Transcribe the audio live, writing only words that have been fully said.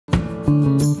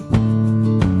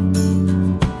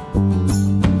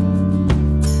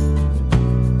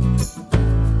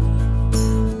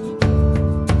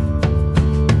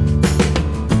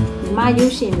ရု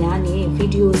ပ်ရှင်များနဲ့ဗီ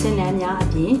ဒီယိုဇာတ်လမ်းများအ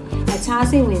ပြင်အခြား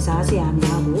စိတ်ဝင်စားစရာ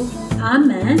များကို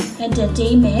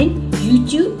ArrMannEntertainment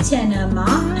YouTube Channel မှာ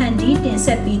ဖန်တီးတင်ဆ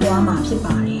က်ပေးသွားမှာဖြစ်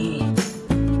ပါတယ်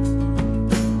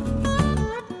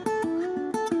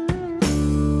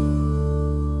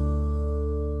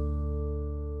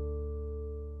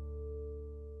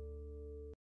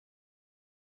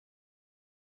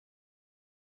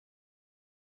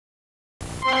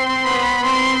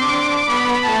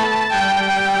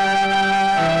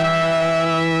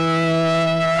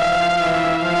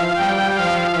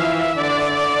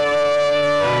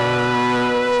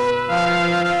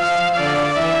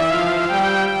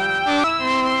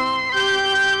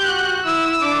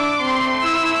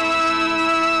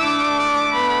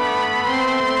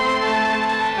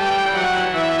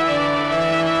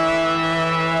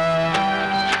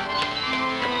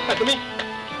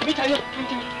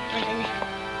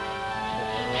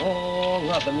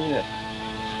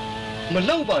မ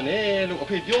လောက်ပါနဲ့လို့အ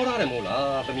ဖေပြောထားတယ်မို့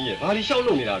လားသမီးရဲ့ဘာလို့ရှောက်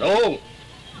လို့နေတာတော့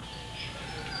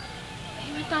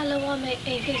မတလုံးဝမဲ့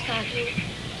အိမ်ကိစ္စလေး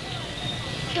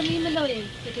သမီးမလို့ရင်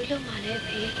ဘယ်သူလုပ်မှာလဲ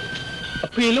အ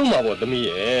ဖေလုပ်မှာပေါ့သမီး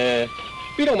ရဲ့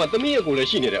ပြီးတော့မှသမီးရဲ့ကိုလည်း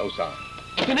ရှိနေတဲ့ဥစ္စာ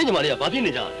ခင်ဗျညီမလေးကဘာဖြစ်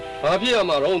နေကြလဲဘာဖြစ်ရ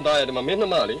မှာတော့သားရဲ့ဒီမှာမင်းနှ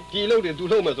မလေးဒီအလုပ်တွေသူ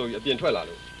လုပ်မယ်ဆိုပြီးအပြင်ထွက်လာ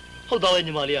လို့ဟုတ်သားပဲ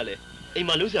ညီမလေးကလည်းအိမ်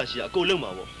မှာလုပ်ဆရာရှိတာအကိုလုပ်မှာ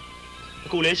ပေါ့အ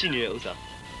ကိုလည်းရှိနေတဲ့ဥစ္စာ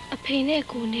အဖေနဲ့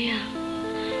ကိုနဲ့က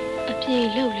အပြေ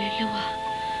လုပ်လေလို့ဟာ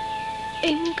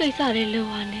အိမ်မှုကိစ္စလေးလုပ်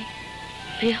ရနေ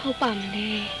ဘယ်ဟုတ်ပါမလဲ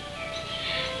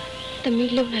သ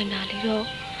မီးလုပ်နိုင်တာလေးတော့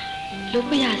လုပ်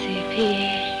ပြရစေဖေ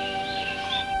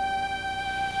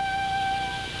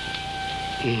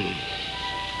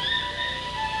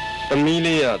သမီး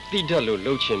လေးကတိတတ်လို့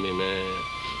လှုပ်ချင်နေမယ်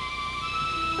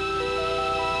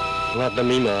ငါသ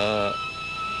မီးမှာ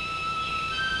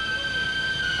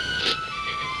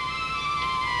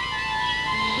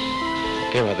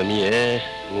ကဲပါသမီးရဲ့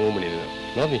ငိုးမနေတော့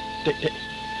နော်သမီးတိတ်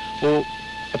ဟို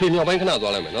အဖေမြောက်ပိုင်းခဏ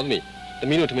သွားလိုက်မယ်နော်သမီးသ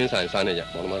မီးတို့ထမင်းဆိုင်စားနေကြ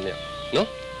မောင်နှမနဲ့နော်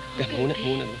ကဲငိုးနေ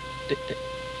တိတ်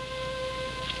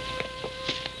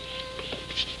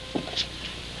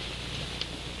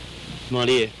မ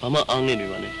လေးဘာမှအားငယ်နေ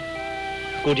ပါနဲ့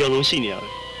ကိုကြောင်လုံးရှိနေရပဲ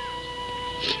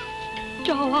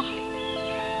ကြောက်ပါ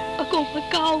အကိုမ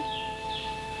ကောင်း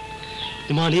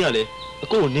ဒီမလေးကလည်းအ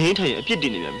ကိုကိုနေထိုင်ရင်အပြစ်တ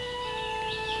င်နေပြန်ပြီ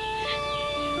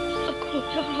အကို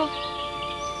ပြောတော့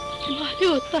ဒီမလေး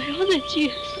ကိုတိုင်ရနေကြ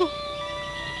ည့်ဆို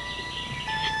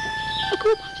အ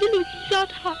ကိုဘာဖြစ်လို့ကြီးစား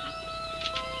တာ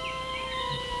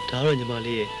ဒါတော့ညီမ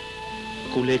လေးရဲ့အ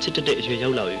ကိုလည်းချစ်တဲ့အရွယ်ရော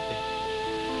က်လာပြီပဲ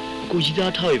အကိုကြီး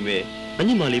စားထားပြီမဲ့အ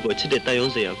ညီမလေးပေါ်ချစ်တဲ့တိုင်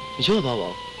ရုံးစရာမရော့ပါ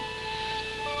ဘူး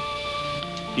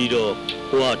ပြီးတော့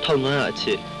ဟိုက1500အချ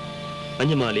စ်အ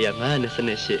ညီမလေးက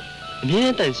928အမြဲ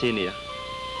တမ်းရှင်းနေတာ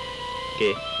ကဲ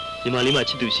ညီမလေးမှ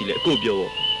ချစ်သူရှိလဲအကိုပြော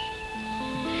ပေါ့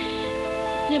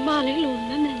ညီမလေးလို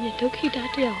နတ်နဲ့ဒုက္ခိတ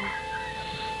တရားဘ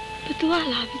ယ်သူက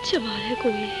လာပြီးချစ်ပါလဲ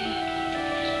ကိုကြီး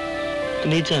ဒီ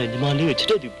နေ့ကျရင်ညီမလေးကိုချစ်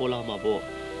တဲ့သူပေါ်လာမှာပေါ့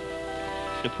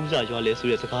နဖူးစာရွာလဲဆို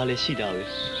တဲ့စကားလည်းရှိတာပဲ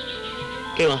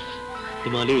ကဲပါညီ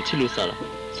မလေးကိုချစ်လို့စားတာ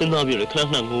စဉ်းစားပြီးတော့ခဏ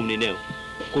ခဏငုံနေနဲ့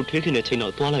ကိုထွေးခင်တဲ့ချိန်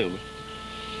တော့သွားလိုက်အောင်မင်း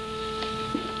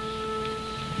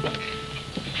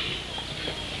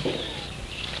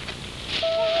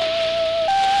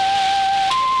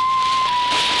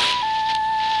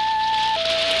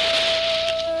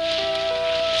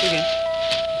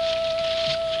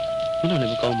တို့လ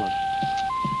ည်းမကောင်းပါဘူး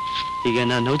ဒီက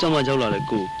နေ့နောက်ကျမှကြောက်လာတဲ့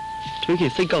ကိုထွေးခ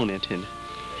င်စိတ်ကောက်နေထင်တယ်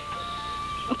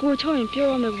အကိုချောင်းရင်ပြော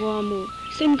ရမယ်ဘွားမို့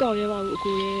စိတ်မကောက်ရဲပါဘူးအ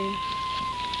ကိုရဲ့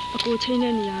အကိုချင်း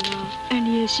တဲ့နေရာကအန်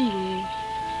ဒီရရှိတယ်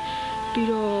ပြီး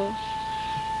တော့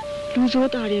လူစိုး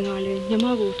တာတွေကလည်းညီမ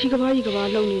ကိုထိကပားကြီးကပား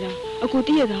လုံနေတာအကို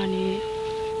သိရတာနဲ့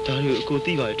ဒါတွေအကို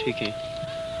သိပါရဲ့ထွေးခင်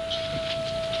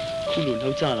ခုလို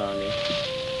လောက်ကြတာလေ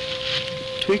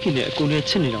ထွေးခင်နဲ့အကိုနဲ့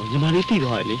ချစ်နေတော့ညီမလေးသိ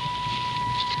သွားတယ်လေ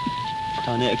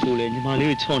ဒါနဲ့အကိုလည်းညီမလေး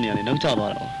ကိုချော့နေရတယ်နောက်ကျ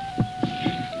သွားတော့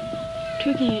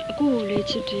ထွေးခင်အကိုကိုလည်း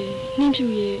ချစ်တယ်နှင်းဖြူ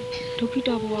ရဲ့ဒုက္ခိတ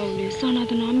ဘဝကိုလည်းစာနာ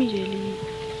တနာမိတယ်လေ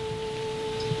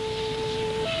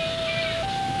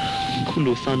ခု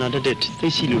လိုစာနာတတ်တဲ့စိ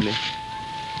တ်ရှိလို့လေ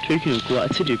ထွေးခင်ကိုကအ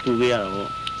ချစ်တွေပူခဲ့ရတာပေါ့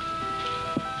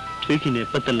ထွေးခင်နဲ့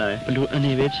ပတ်သက်လာရင်ဘလို့အ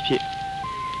နေပဲဖြစ်ဖြစ်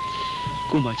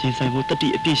ကို့မှာချင်းဆိုင်ဖို့တတိ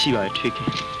အပြည့်ရှိပါတယ်ထွေးခင်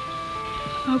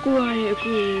အကိုရရဲ့အ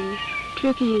ကို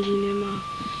ထွေးခင်ရဲ့ရင်ထဲမှာ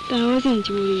တန်ရောစင်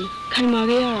ကျိုးတွေခိုင်မာ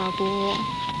ခဲ့ရတာပေါ့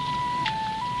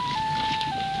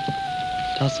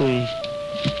ဒါဆိုရင်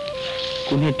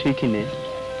ကိုနဲ့ထွေးခင်နဲ့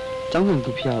ကျောင်းကုန်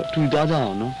သူဖျားကိုတူသွားကြ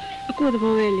အောင်နော်အကိုသ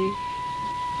ဘောပဲလေ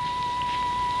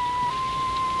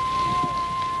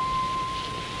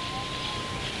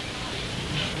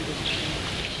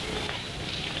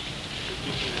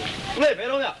喂，别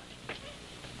动呀！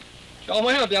搞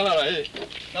没有变了哎，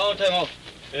然后太好，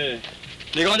哎，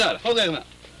你刚才好干没？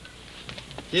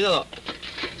记得了。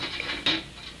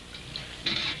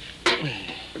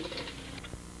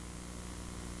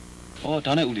哦，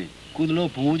当然有哩，古都老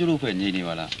不就老快年龄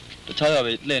完了，这草药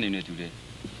被来年的丢的。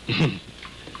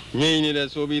年龄的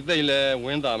说比对了，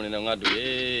稳当的那个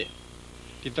对，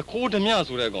这苦的面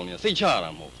出来讲呢，谁吃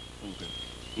了么？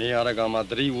你伢那干嘛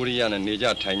3屋里样的你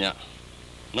家太娘，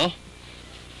喏，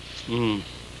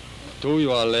都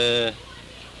有嘞，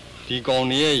地讲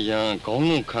你一样，讲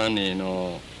侬看你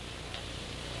喏，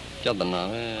叫得哪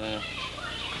嘞？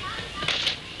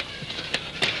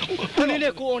你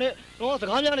那讲的，我是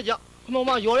看见的家，我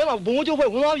妈要的嘛，不就会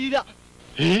问我一遍。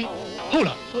哎，好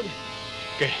了，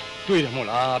给，对的么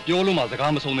啦，表路嘛是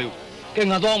干么送的，给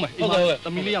俺装没？好个，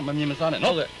咱们这样慢慢啥呢？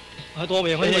喏个，还多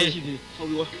没？我也是的，好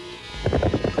给我。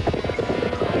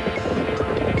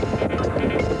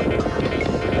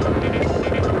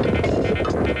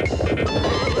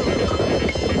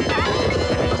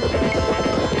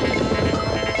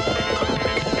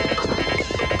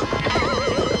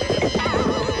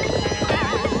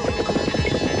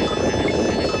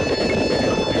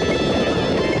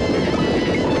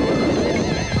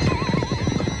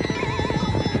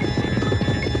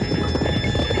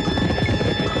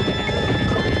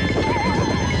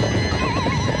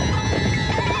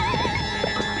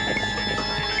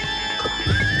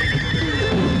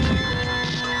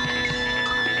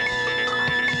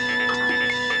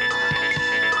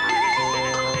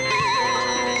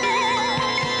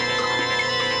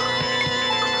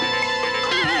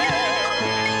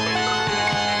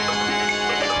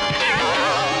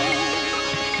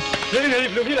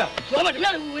刘皮了，说吧，这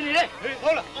边的问题嘞。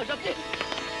好了，上去。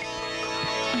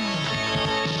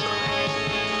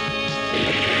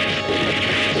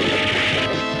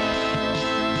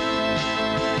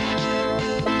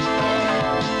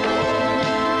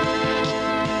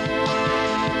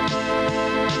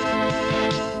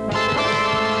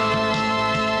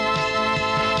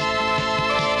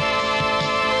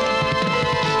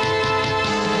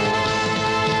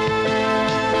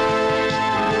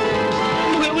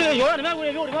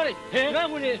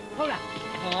好了，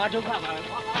啊，就看吧，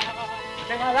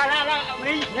这个来，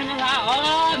美女来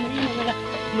啊，美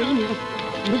女，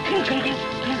看，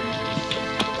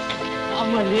俺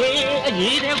们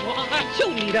你的我兄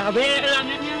弟的呗，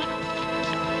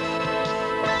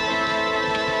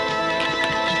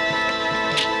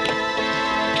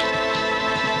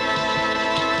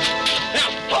哎呀，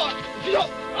好，继续啊，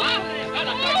来了，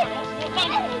我上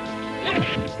来。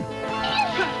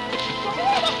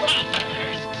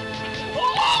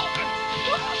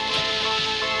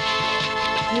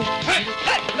哎，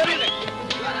那边来！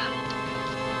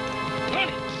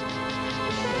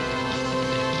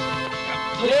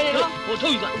我抽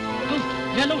一个，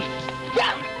你看弄的，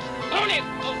弄的，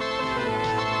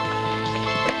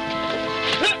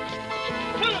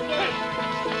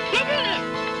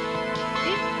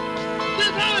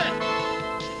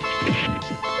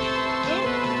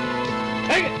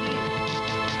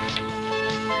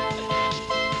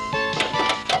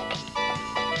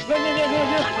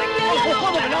我不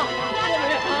敢了，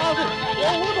我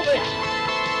不会。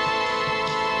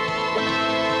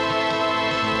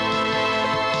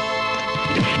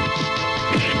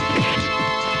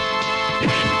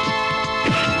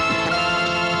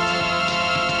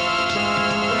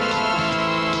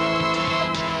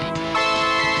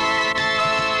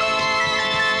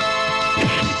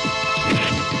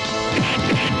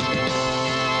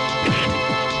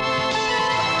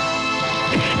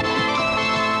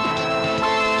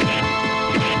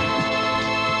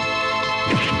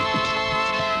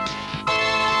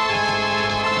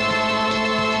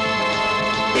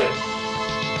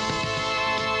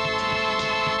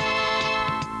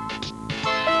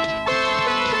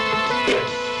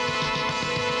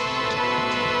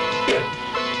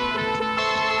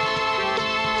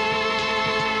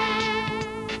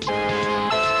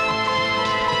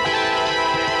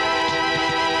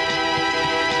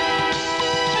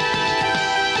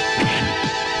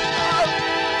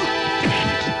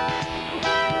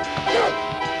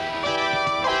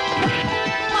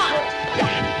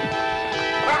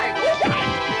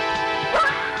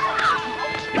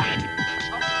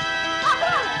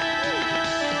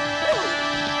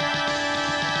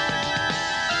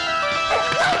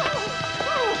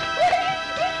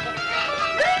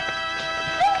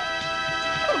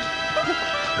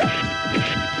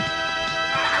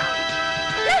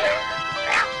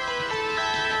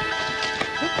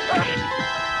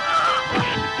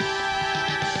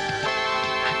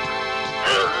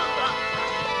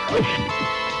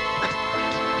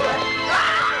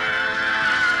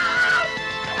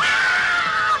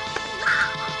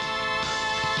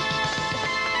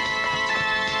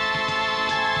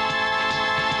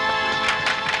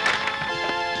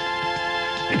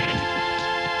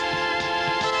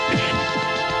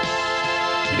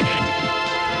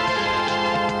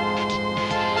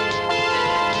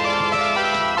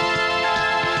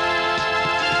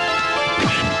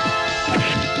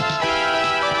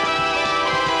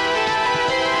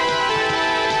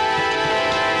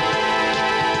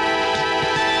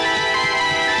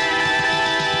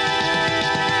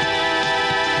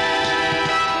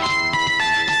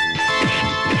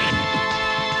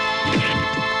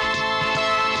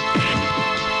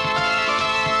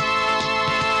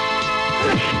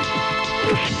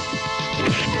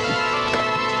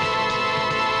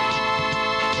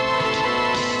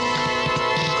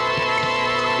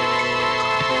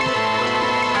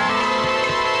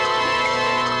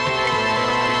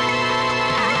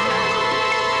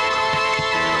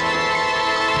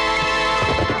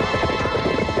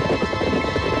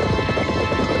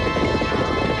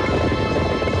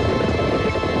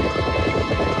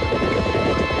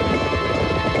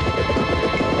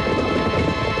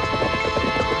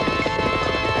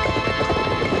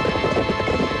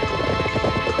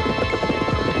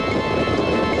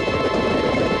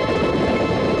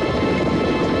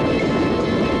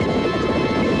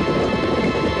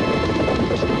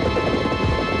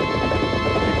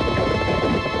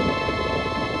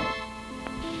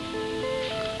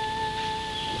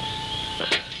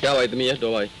vậy tụi mình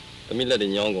rồi tụi mình là để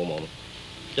nhau cùng mong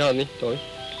chào đi thôi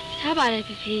chào bà đây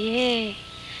phê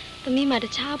tụi mình mà để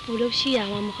chào bù lâu xí à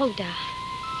mà không đã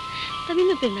tụi mình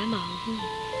nó bên má màu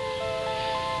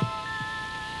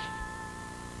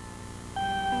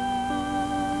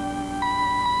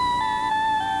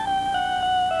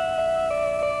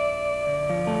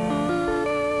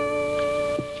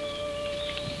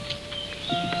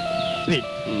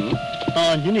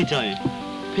những này chơi,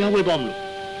 phía quay bom luôn.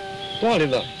 Qua đi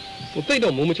đó, tôi thấy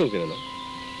đâu mua chút gì nữa,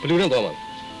 bây giờ đâu mà,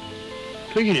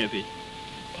 thuê cái này phi.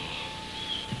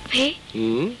 Phi?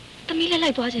 Tụi mình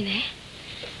lại bao nhiêu này?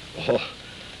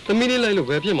 Tụi mình lại lúc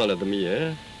về phía mà là tụi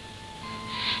mình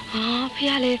Phi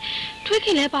à le, thuê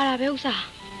cái này bao nhiêu sao?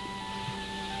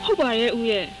 Không phải là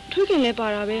uye, thuê cái này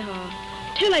bao nhiêu hả?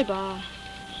 Thế lại ba.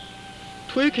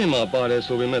 Thuê cái mà bao nhiêu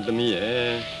số bên mà tụi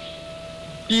mình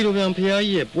Đi rồi làm phía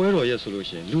ấy, bữa rồi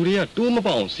solution. Lười à, tôi mà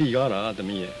bảo xì gà ra tụi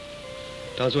mình.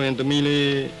 Ta nói tụi mình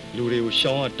là lười u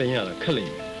sáng at tiền là khơi.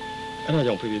 Anh nói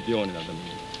trong phía bên này là tụi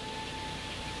mình.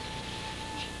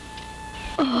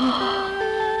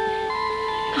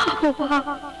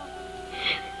 Wow,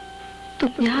 tụi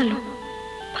nhà luôn,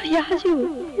 phải giá chứ,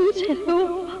 u chết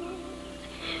luôn.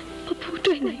 Mà phụ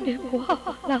trách này đẹp quá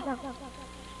là.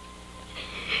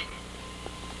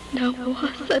 Nào quá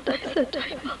sợ tay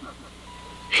mà.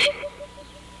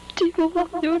 Chỉ có bao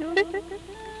nhiêu đấy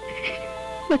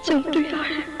mà chồng tôi nói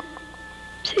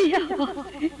chị à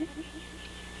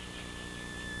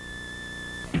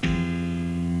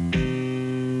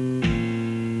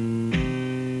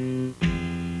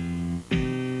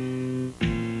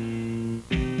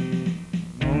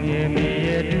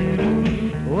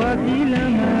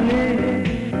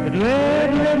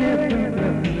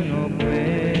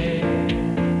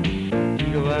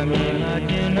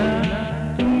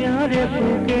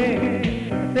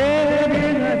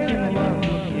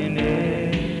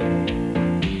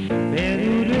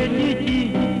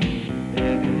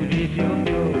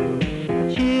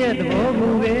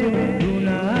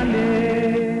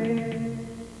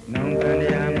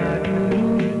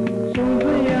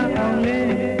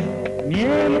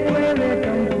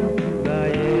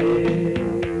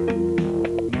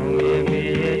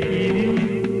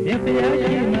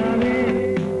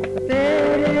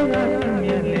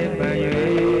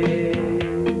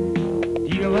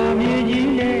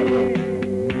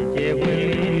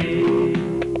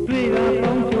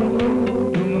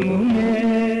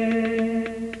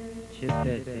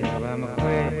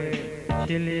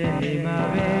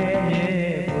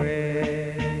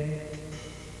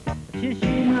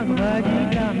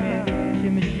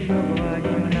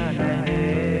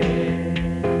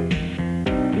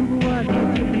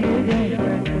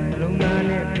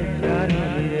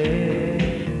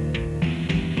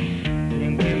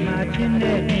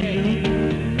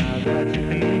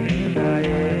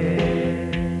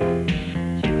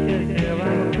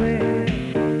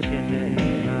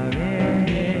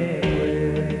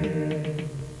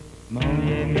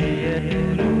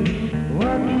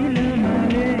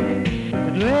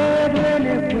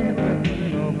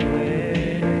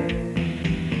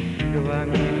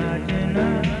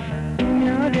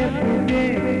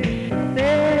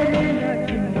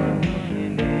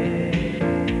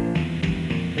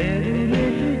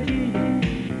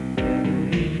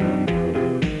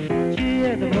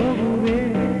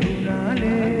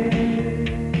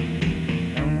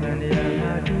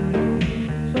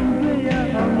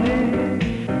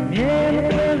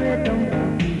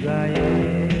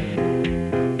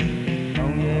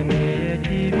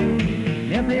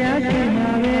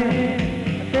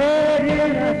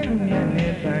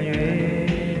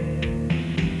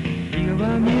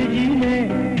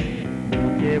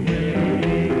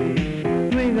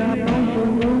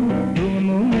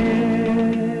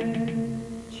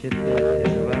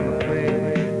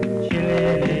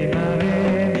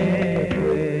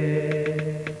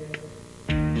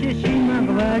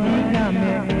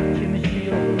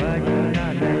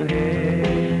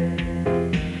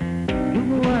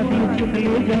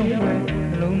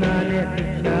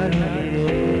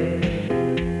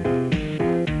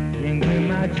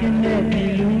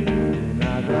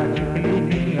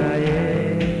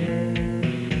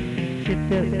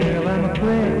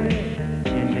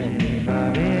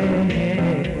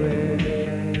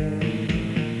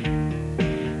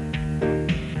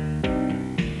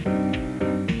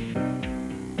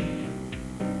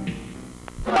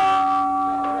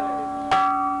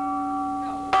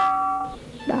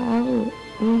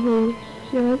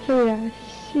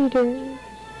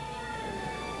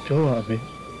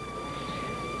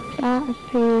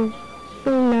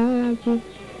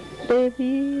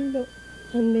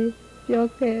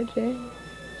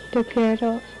တကယ်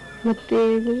တော့မ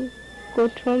သေးဘူးကို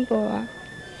ထွန်းပေါ်က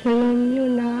ဆလုံး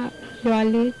မြို့နာရွာ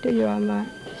လေးတရွာမှာ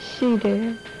ရှိတယ်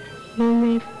မ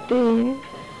မေတင်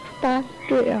တား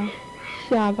တွေ့အောင်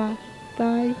ရှာပါ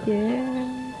တားရဲ့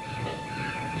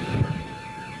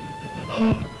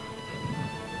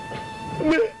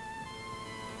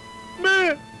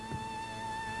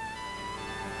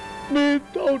မေ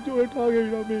တောက်တွေ့ထားခဲ့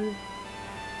ရမေ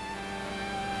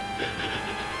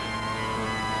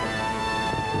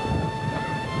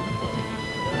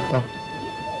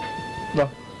ဒါ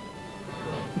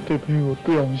တေဖေကို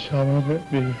တွေ့အောင်ရှာပါမယ်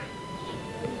မေ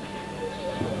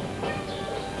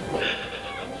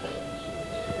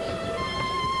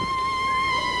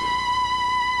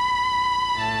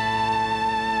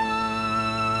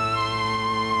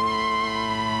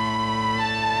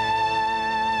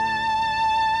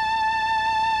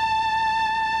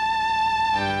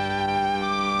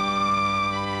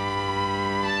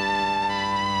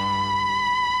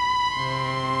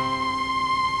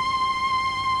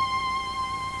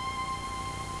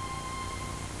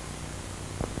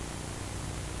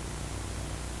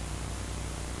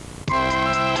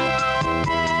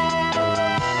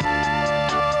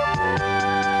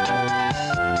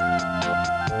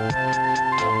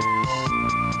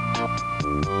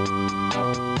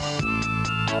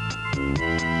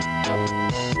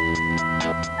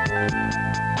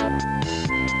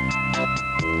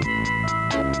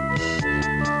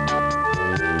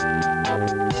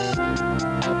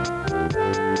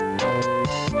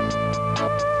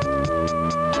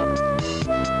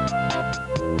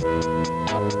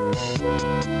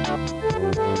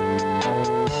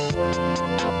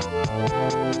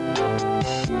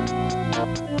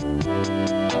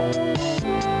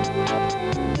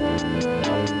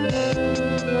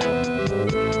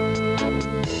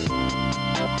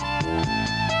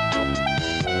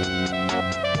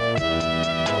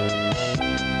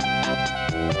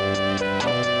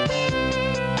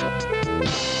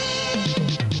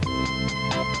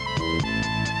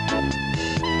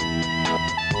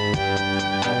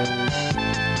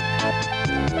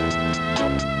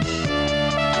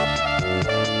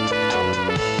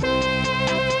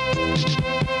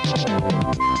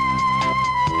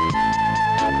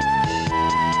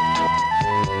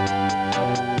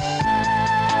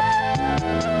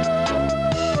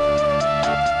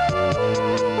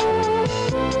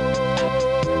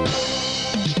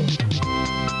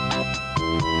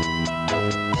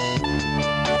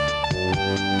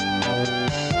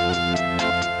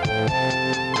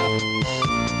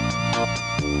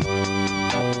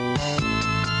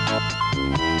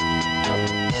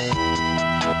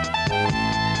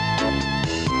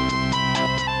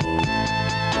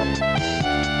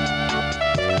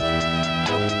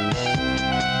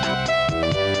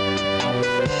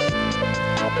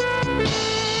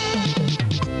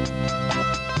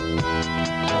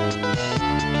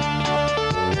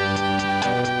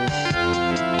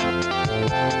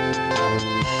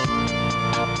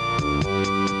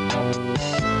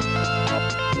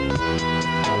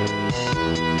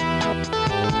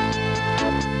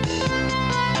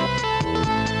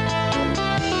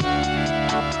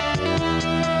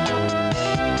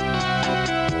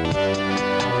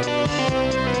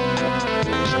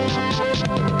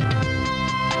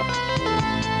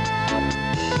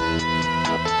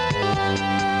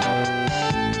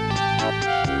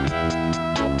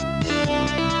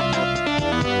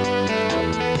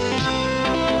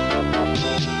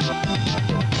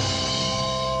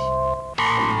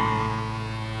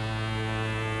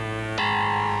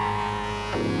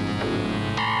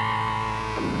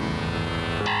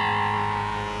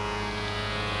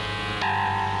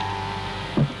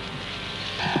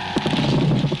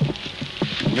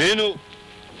မင်းတို့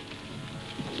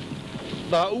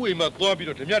သာဥအိမ်မှာသွားပြီး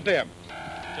တော့ဓမြတက်ရမယ်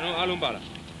ကျွန်တော်အားလုံးပါလား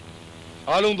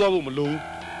အားလုံးသွားဖို့မလို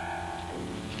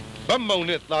ဗတ်မောင်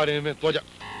နဲ့သာတယ်ပဲသွားကြ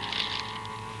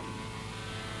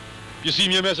ပစ္စည်း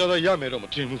မြဲမြဲစားစားရမယ်တော့မ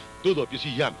ထင်ဘူးသို့တော်ပစ္စ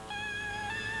ည်းရမယ်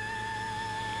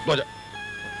သွားကြ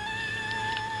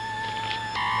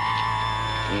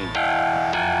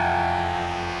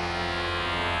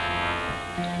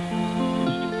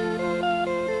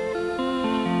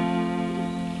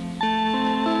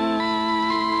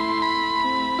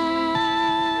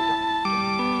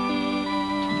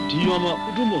ဒီရွာမှာဥ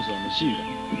ထုမောဆိုတာမရှိ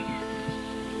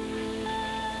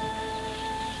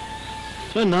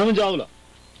ဘူး။နားမကြောက်လား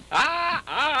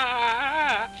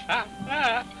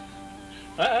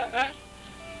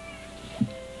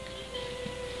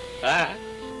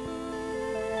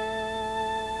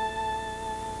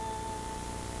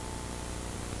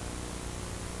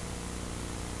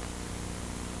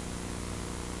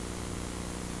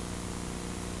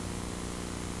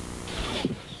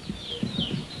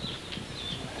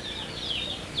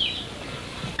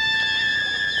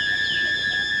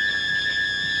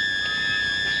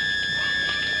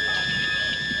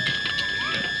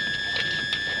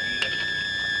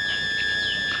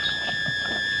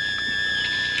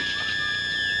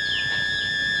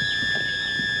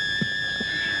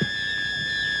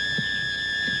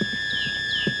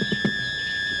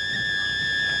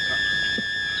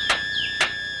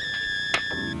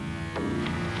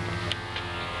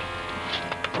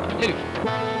ဟဲ့လူ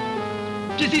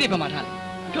ပစ္စည်းတွေဘာမှထားလဲ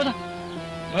ပြောသား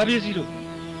ဘာပစ္စည်းလို့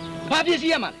ဘာပစ္စ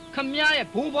ည်းရမှာလဲခမည်းရဲ့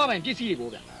ဘိုးဘွားပိုင်ပစ္စည်းတွေ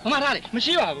ပေါ့ဗျာဘာမှထားလဲမ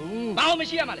ရှိပါဘူးဘာလို့မ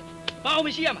ရှိရမှာလဲဘာလို့မ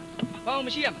ရှိရမှာဘာလို့မ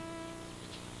ရှိရမှာ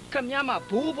ခမည်းမှာ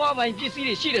ဘိုးဘွားပိုင်ပစ္စည်း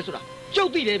တွေရှိတယ်ဆိုတာကျု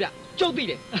ပ်သိတယ်ဗျကျုပ်သိ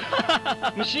တယ်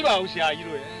မရှိပါဘူးဆရာကြီး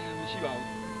တို့ရဲ့မရှိပါဘူး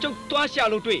ကျုပ်သွားရှာ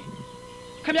လို့တွေ့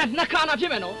ခမည်းနှစ်ခါနာဖြ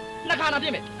စ်မယ်နော်နှစ်ခါနာဖြ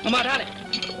စ်မယ်ဘာမှထားလဲ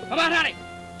ဘာမှထားလဲ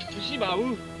မရှိပါ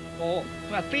ဘူးဟော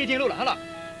ငါသေခြင်းလို့လားဟုတ်လား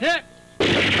ဟဲ့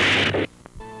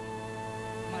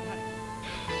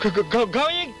ခေါ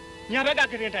င်းရင်ညာဘက်က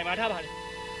ကရင်တိုင်မှာထားပါလေ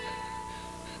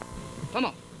ဘာမ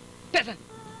တက်စမ်း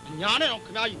ညာနဲ့တော့ခ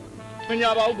င်ဗျားကြီးမညာ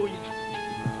ပါဘူးကိုကြီး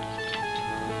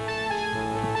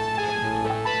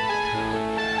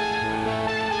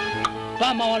ဘာ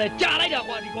မောင်ကလည်းကြာလိုက်တာ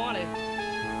ကွာဒီကောင်ကလည်း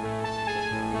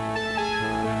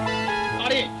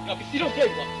အားရပစ္စည်းတော့ပြိ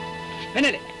တ်ကွာဘယ်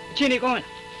နဲ့လဲအချင်းနေကောင်းလား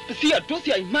ပစ္စည်းကဒုစ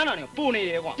ရိုက်မှန်းတာနဲ့ပို့နေ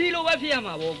တယ်ကွာဒီလိုပဲဖြစ်ရ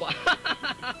မှာပေါ့ကွာ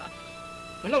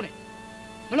မလုပ်နဲ့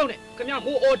မလုပ်နဲ့ခင်ဗျာ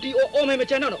ဟိုအော်ဒီအော်မယ်မ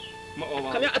ချမ်းတော့မအော်ပါ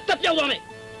ခင်ဗျာအသက်ပြောက်သွားမယ်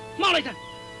မှောက်လိုက်စမ်း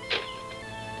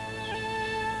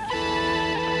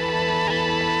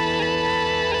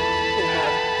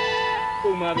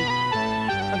ကုန်ပါပြီ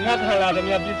အငတ်ထလာတယ်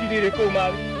မြပစ္စည်းတွေကုန်ပါ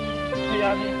ပြီဆ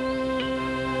ရာကြီး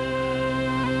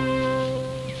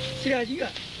ဆရာကြီးက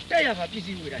တက်ရပါပစ္စ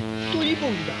ည်းဝေတိုင်းသူကြီးပုံ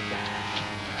ကြီးပါ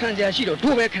ခံစရာရှိတော့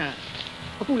တို့ပဲခံ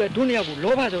အခုလဲတို့နှစ်ယောက်ကို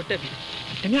လောဘဆိုတက်ပြီ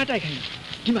ဓမြတိုက်ခိုင်း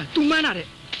ဒီမှာသူမှန်းတာတဲ့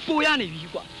ပိုရနေပြီ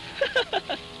ကွာ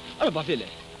အဲ့တော့ဘာဖြစ်လဲ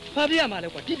ဘာဖြစ်ရမှာလဲ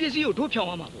ကွာဒီပစ္စည်းကိုတို့ဖြောင်း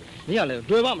ရမှာပေါ့မင်းကလည်း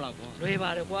လွယ်ပါမလားကွာလွယ်ပါ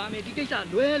တယ်ကွာအမေဒီကိစ္စ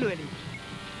လွယ်နေဒီ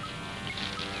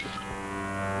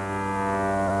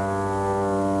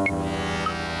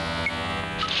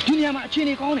နေရာမှာအခြေအ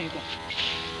နေကောင်းတယ်ကွာ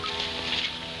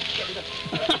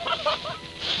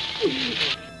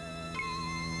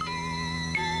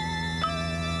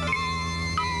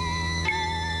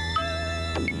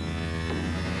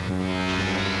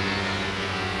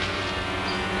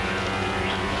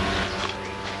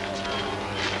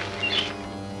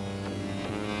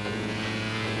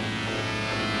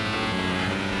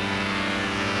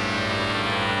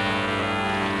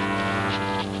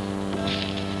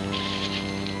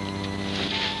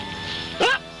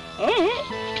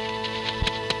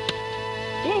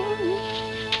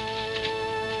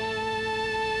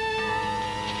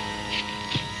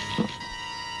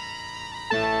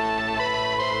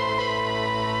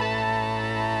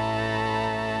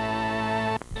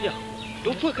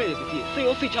တို့ဖွက်ခဲ့တဲ့ပစ္စည်းစိတ်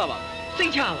ရောစိတ်ချပါစိ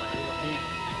တ်ချပါ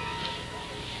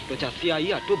တို့ကြဆရာ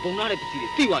ကြီးကတို့ဘုံလာတဲ့ပစ္စည်းတွေ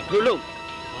သိသွားဘယ်လိုလုပ်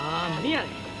မင်းရတ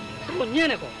ယ်ကိုညံ့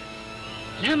နေကော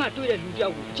လမ်းမှာတွေ့တဲ့လူကြော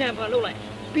က်ကိုအကြံဖန်လုပ်လိုက်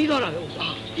ပြီးသွားတာပဲဟုတ်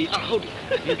အေးဟုတ်တယ်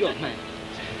ဒီပြောမှန်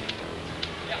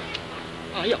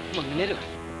ရောက်မနေတော့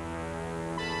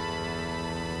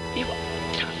အေးပါ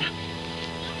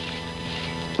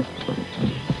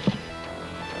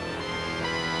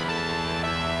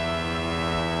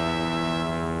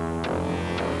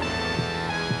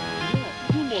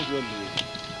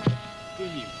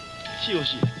ရှိ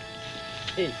ရှိ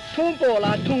အေးထုံးပေါ်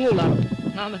လားထုံးဟုတ်လား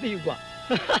ငါမသိဘူးကွာ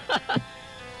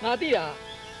ငါသိတာ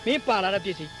မင်းပါလာတဲ့ပ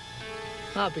စ္စည်း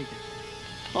ငါပေးတယ်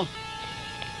ဟော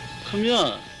ခမရ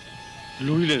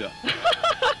လူကြီးလေဗျ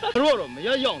တို့တော့မရ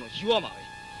ရအောင်တော့ယူရမှာပဲ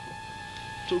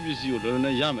ကျုပ်ပစ္စည်းကိုလောလော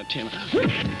နဲ့ရမယ်ထင်လား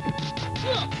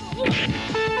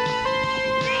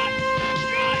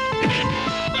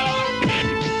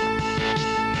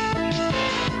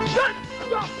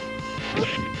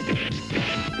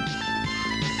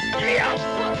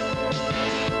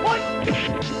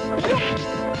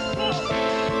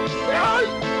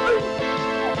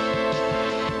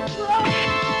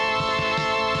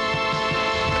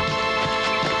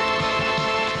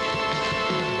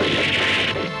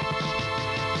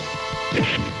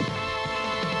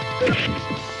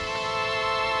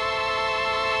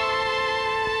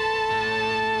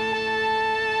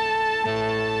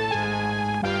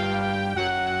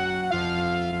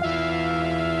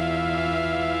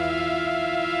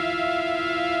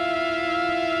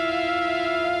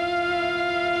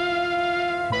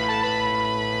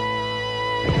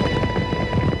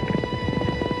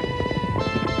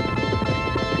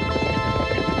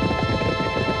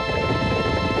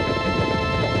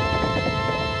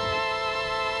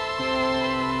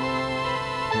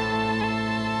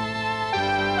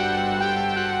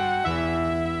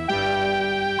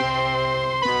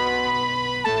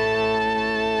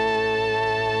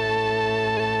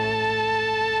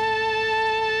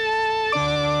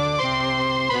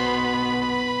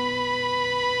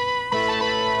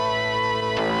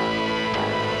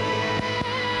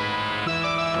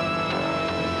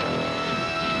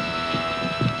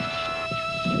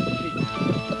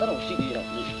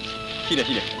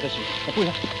ရှိတယ်တက်ရှိမပွေး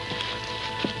လား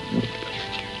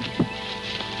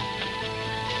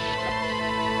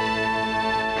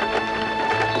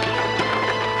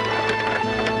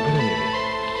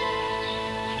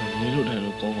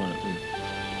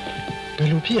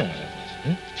ဖြစ်ရလဲဟ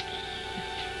မ်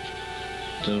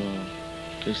တော့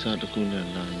ကိစ္စတစ်ခုနဲ့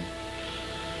လာရင်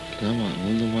လမ်းမှာ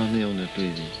ငုံသမားနှစ်ယောက်နဲ့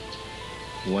တွေ့ပြီး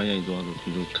ဝိုင်းရိုက်သွားလို့ဒီ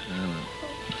လိုခံရတာ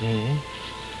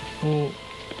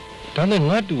ဒါနဲ့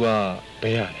ငါတူကဘ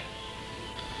ယ်ရလဲ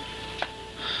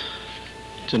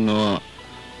ကျွန်တော်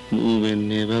မူပင်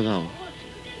နေဘက်ကပါ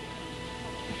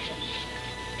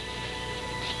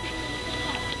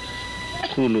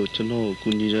ခုလိုကျွန်တော်ကိုကူ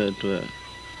ညီတဲ့အတွက်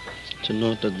ကျွန်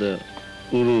တော်တသက်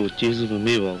ဦးလို့ကျေးဇူးမ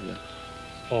မေ့ပါဘူးဗျာ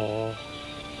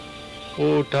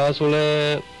ဒါဆိုလဲ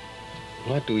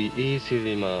ငါတူအေးဆေး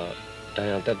ဆေးမှာတ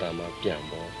ရားတက်တာမှာပြန်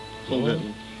ပေါ့ဟုတ်ကဲ့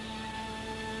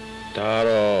ဒါ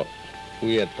တော့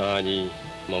ဦးရဲ့သားကြီး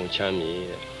မောင်ချမ်းမြေ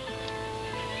တဲ့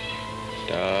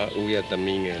ဒါဦးရဲ့သ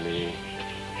မီးငယ်လေး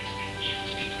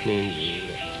နှင်းကြီး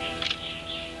တဲ့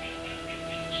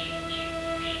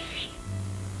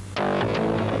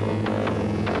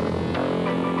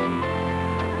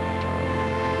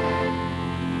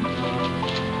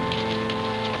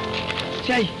ဆ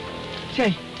ရာ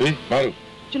ကြီးဟေးဘာလို့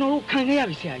ကျွန်တော်တို့ခံခဲ့ရ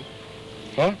ပြီဆရာကြီး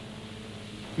ဟာ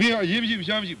မင်းအရေးမရှိ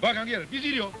ရှားမရှိဘာခံခဲ့ရလဲပစ္စ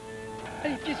ည်းတွေရော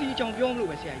အဲ့ဒီပစ္စည်းအကြောင်းပြောမလို့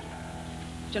ပဲဆရာကြီး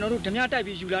ကျွန်တော်တို့ဓမြတိုက်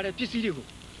ပြီးယူလာတဲ့ပစ္စည်းတွေကို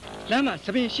လမ်းမှာသ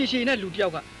ပင်ရှည်ရှည်နဲ့လူတယော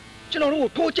က်ကကျွန်တော်တို့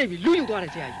ကိုထိုးကျိတ်ပြီးလူယူသွားတ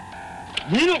ယ်ဆရာကြီး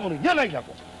မင်းတို့ကောင်ညှက်လိုက်တာ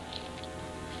ကွာ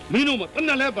မင်းတို့မတန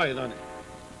က်လဲပါရသားနဲ့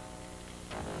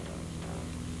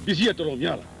ပစ္စည်းကတော်တော်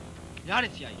များလားများတ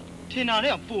ယ်ဆရာကြီးထင်တာ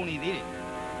နဲ့ပုံနေသေးတယ်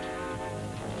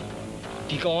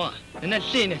ဒီကောင်ကနည်းနည်း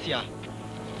လှင့်နေဆရာ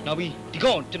နောက်ပြီးဒီ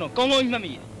ကောင်ကျွန်တော်ကောင်းကောင်းကြီးမှတ်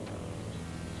မိတယ်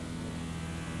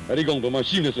အဲ့ဒီကောင်ဘယ်မှာ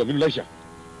ရှိနေဆိုတော့မင်းတို့လိုက်ရှာ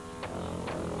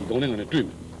ဒီကောင်နဲ့ငါနဲ့တွေ့မ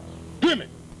ယ်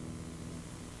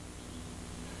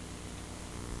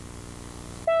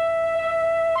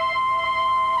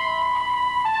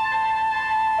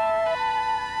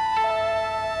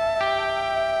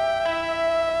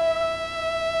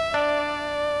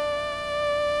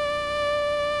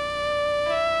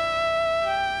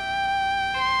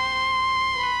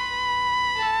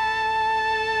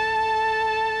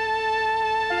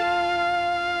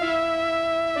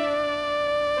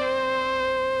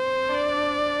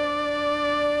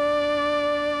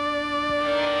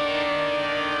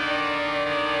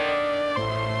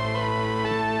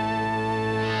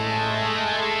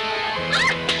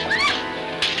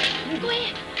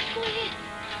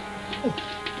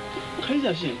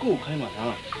ရှင်ကိုခိုင်းပါ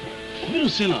လားမင်း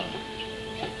တို့ဆင်းလာတာ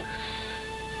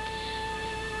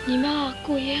ညီမ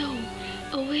ကိုရဲကို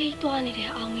အဝေးသွားနေတဲ့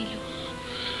အောင်ကြီးလို့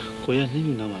ကိုရဲနှင်း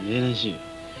ညူနာမှာအများကြီးရှိ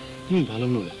တယ်ညဘာ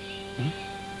လို့မလုပ်လဲဟမ်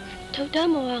ထုတ်တန်း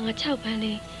မော်ကငါ6ပန်း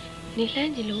လေးနေလှ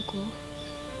မ်းကြည့်လို့ကို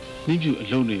နှင်းပြူအ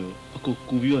လုပ်တွေကိုအကူ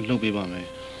ကူပြီးတော့လုပ်ပေးပါမယ်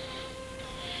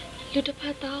လူတစ်ဖ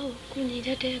က်သားကိုကူညီတ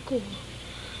တ်တဲ့ကို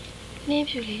နှင်း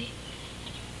ပြူလေး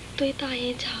သွေးသားရ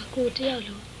င်ချာကိုတယောက်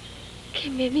လို့ခ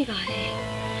င်မေမိပါလေ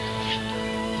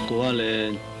ကိုကလ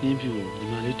ည်းနှင်းပြူညီ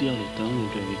မလေးတယောက်ကိုတောင်းလို့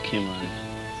ပြောပြီးခင်ပါတယ်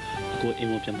ကိုအိမ်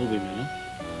မပြန်ပို့ပေးမယ်နော်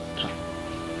ထား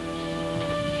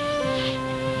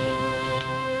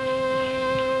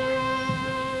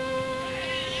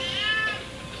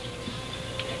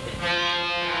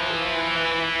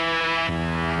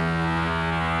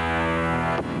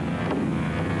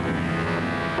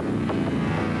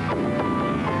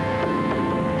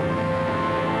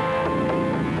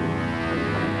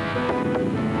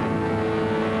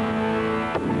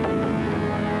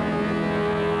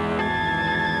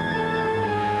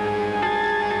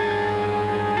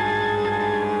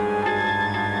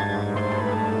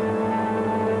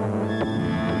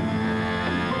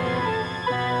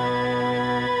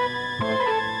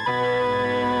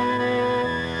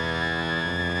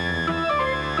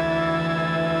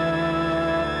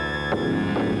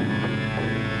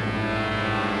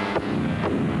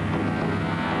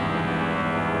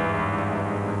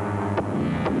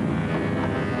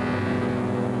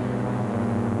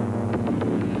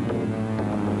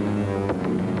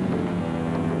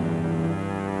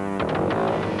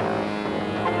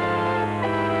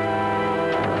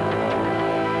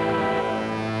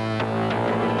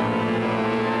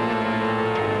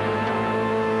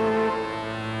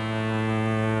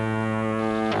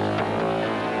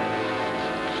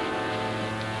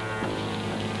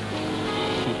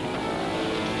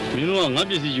မင်းတို့ကငါ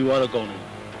ပစ္စည်းယူရတော့ကောင်းတယ်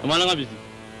အမှန်လားငါပစ္စည်း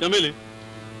ပြန်မေးလေ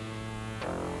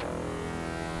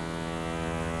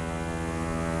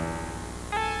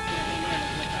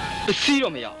ပစ္စည်း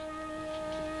တော့မရ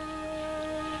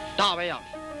ဒါပဲရ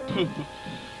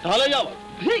ဒါလည်းရပါ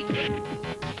ဟေး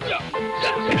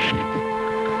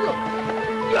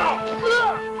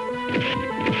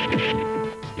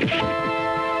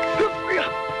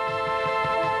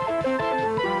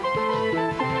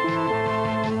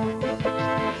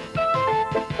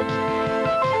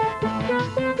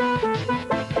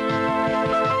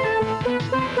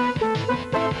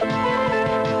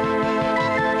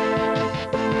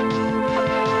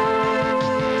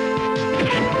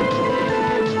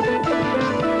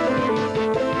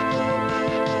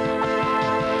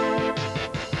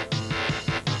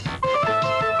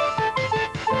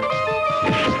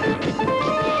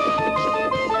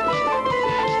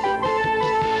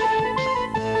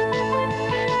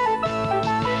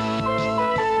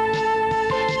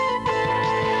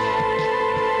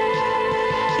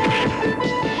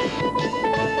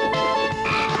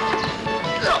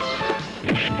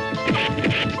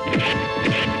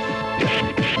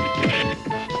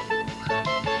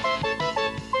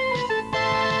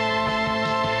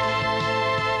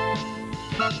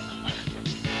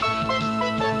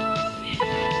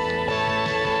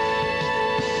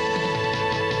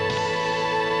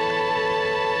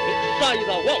ရ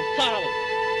တာဝေါစားတာပေါ့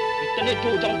တနေ့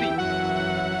တို့ကြောင်းသိ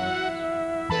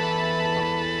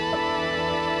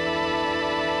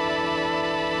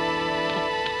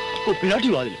ကိုဘယ်တော့ထိ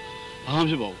သွားသေးလဲဘာမှ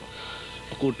ဖြစ်ပါဘူးကွာ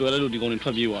အကိုတွဲလိုက်လို့ဒီကောင်တွေထွ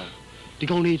က်ပြေးသွားတယ်ဒီ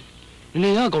ကောင်တွေနည်းန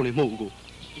ည်းရကောင်တွေမဟုတ်ဘူးကို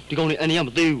ဒီကောင်တွေအန်ရမ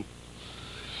သေးဘူး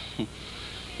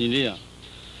ညီလေးက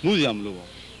မှုစရာမလိုပါ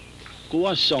ကိုက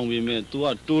ရှောင်ပေမဲ့ तू က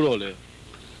တိုးတော့လေ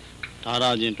ဒါ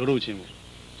ချင်းတို့ချင်းပေါ့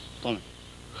တောင်းမယ်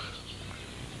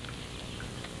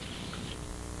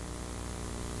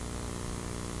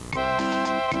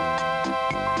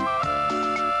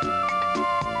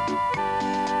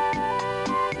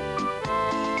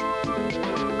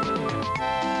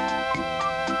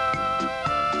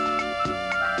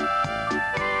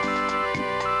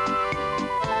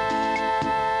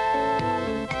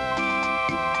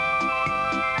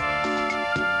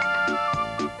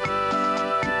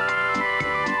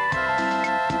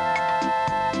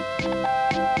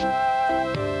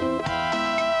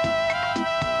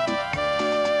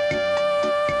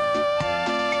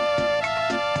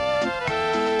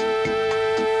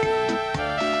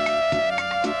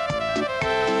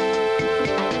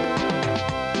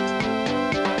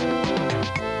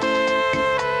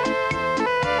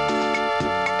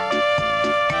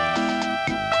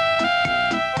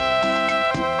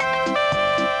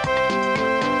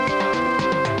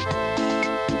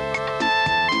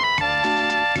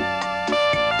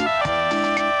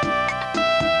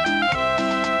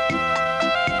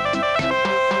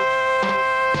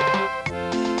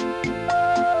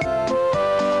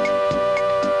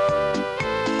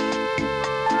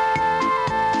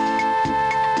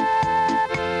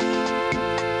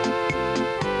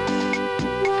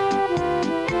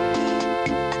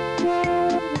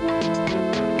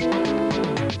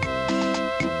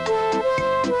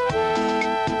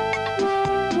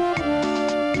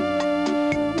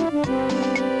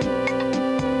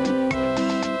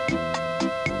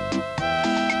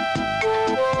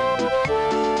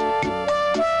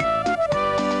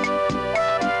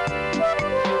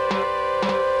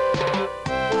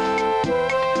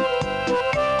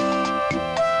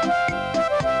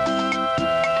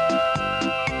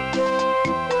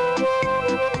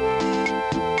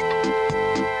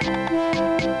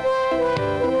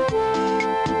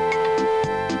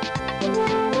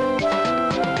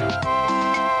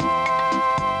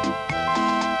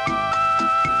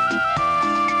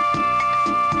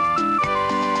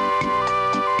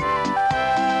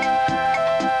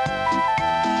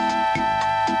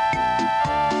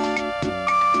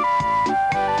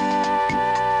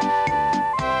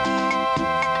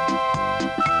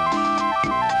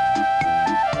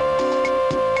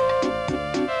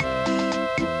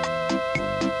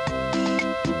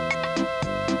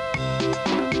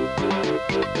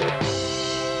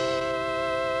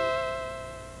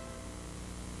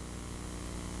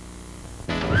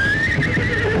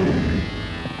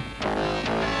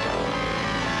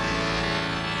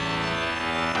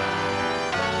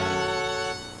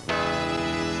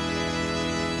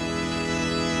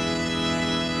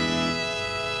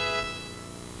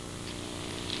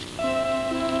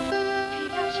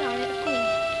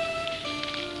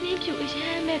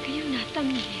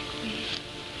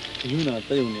ယူနာတ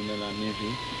က်ရုံနေမလားနင်းပြီ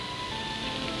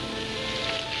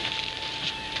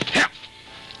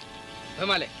ဘယ်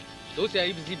မှာလဲတို့ဆရာ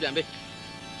ကြီးပစ္စည်းပြန်ပေး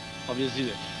ဟောပစ္စည်း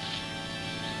လေ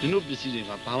ဒီလိုပစ္စည်းတွေက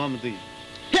ဘာမှမသိဟဲ့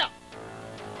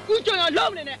ကူကြောင်ရ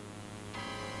လုံးနေနဲ့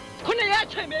ခုနှစ်ရက်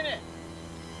ချိန်ပေးမယ်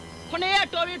ခုနှစ်ရက်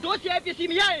တော်ပြီတို့ဆရာပစ္စည်း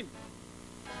မရရင်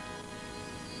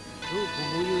တို့ဘုံ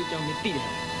ဘိုးရိုးကြောင်နေတိတယ်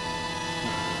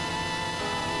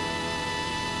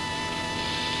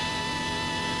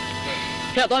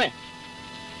ဟဲ့သွားမယ်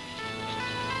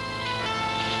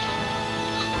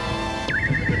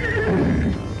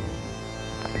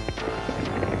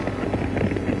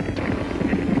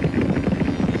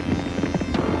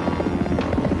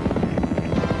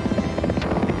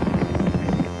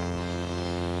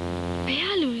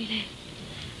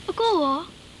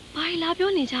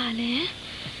ပြောနေကြရလဲ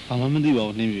ဘာမှမသိပါ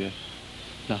ဘူးနှင်းပြီ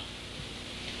လာ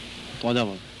သွားကြ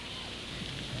ပါ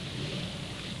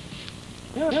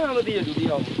ဘာမှမသိရလူတ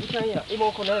ယောက်ဦးချမ်းကြီးကအိမ်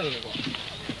မော်ခွန်နေတယ်ကွာ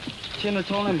ချင်းတော့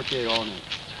ချောင်းလည်းမကျေတော့နဲ့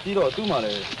ပြီးတော့သူ့မှာလ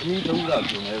ည်းအမီးသုံးစား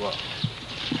ပြုံနေကွာ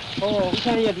ဟောဦးချ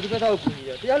မ်းကြီးကဒီတစ်ခါတော့ပူနေတ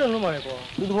ယ်တရားလုံးလုံးပါလေကွာ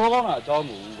သူသဘောကောင်းတာအကြောင်းမ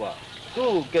ဟုတ်ဘူးကွာသူ့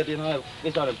ကိုကဲတင်ထားတဲ့ကိ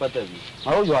စ္စနဲ့ပတ်သက်ပြီးငါ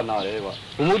တို့ရွာနာတယ်ကွာ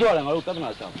ဘုံမိုးတော့လည်းငါတို့ကတ်တနာ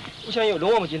ရှာဦးချမ်းကြီးက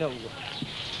လုံးဝမကျင်းတော့ဘူးကွာ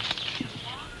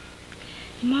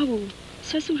မဟုတ်ဆ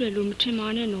က်စုတယ်လို့မထင်ပါ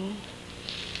နဲ့နော်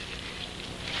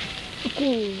အ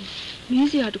ကိုမင်း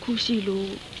စရာတစ်ခုရှိလို့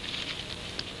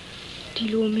ဒီ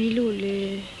လိုမေးလို့လေ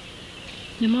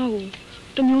ညီမကို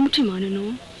တမျိုးမထင်ပါနဲ့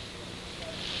နော်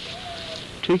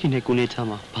ထ ထွေးခင်နဲ့ကိုနေချာ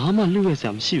မှာဘာမှလှုပ်ရစ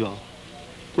ရာမရှိပါဘူး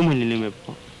ပုံမှန်လေးပဲ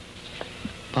ပေါ့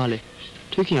ဘာလဲ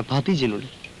ထွေးခင်ကဘာသိချင်လို့လဲ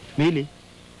မေးလေ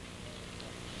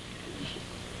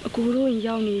အကူတို့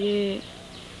ရောက်နေတဲ့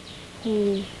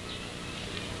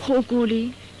ဟိုကိုလေး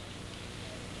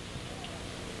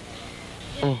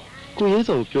အော်ကိုရဲ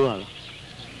စော်ကိုပြောရလား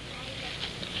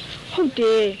ဟုတ်တ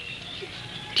ယ်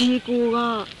ဒီကိုက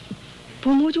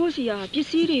ဘုံမိုးကျိုးစီကပစ္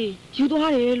စည်းတွေယူ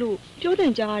သွားတယ်လို့ပြောတ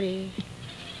ယ်ကြားတယ်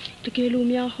တကယ်လို့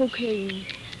များဟုတ်ခဲ့ရင်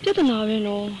ပြဿနာပဲ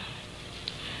နော်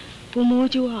ဘုံမိုး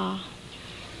ကျိုးဟာ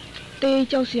တေး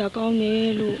ကြောက်စရာကောင်းတ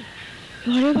ယ်လို့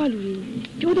ရွာထဲကလူတွေ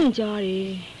ပြောတယ်ကြားတယ်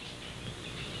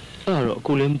အဲ့တော့အ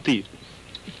ကိုလည်းမသိ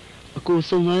အကို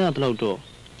စုံစမ်းရတဲ့လောက်တော့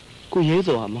ကိုရဲ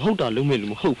စော်ဟာမဟုတ်တာလုံးမဲ့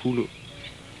လို့မဟုတ်ဘူးလို့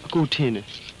အကိုထင်တယ်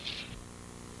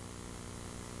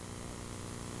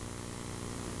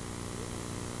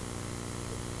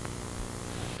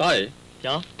တားရေ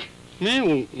ညာမင်း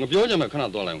ငါပြောကြမယ်ခဏ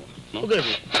သွားလိုက်ကွာနော်ဟုတ်ကဲ့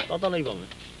ဗျသွားလိုက်ပါမယ်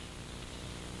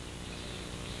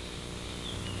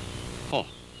ဟော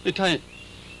ဒီထိုင်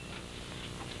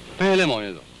ဘယ်လဲမောင်ရဲ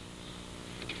ဆို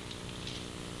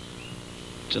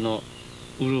ကျွန်တော်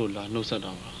ဥရိုလာနှုတ်ဆက်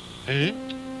တာပါဟင်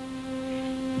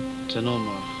ကျွန်တော်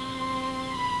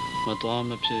မသွား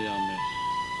မဖြစ်ရမယ်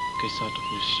ကိစ္စတစ်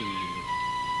ခုရှိလို့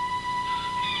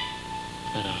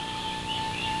အဲ့ဒါ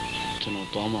ကျွန်တော်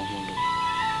သွားမှာမဟုတ်လို့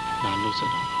လာနှုတ်ဆ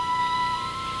က်တာပါ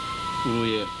ဥရို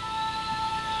ရဲ့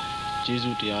ကျေး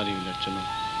ဇူးတရားတွေကိုလည်းကျွန်တော်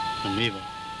မမေ့ပါ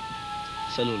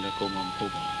ဆက်လို့လည်းကုန်မှာမဟု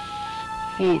တ်ပါဘူး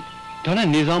ဟုတ်ဒါနဲ့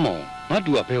နေစားမအောင်ငါ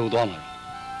တူကဘယ်ကိုသွားမှာလဲ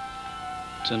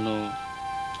ကျွန်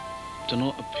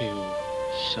တော်အဖေကို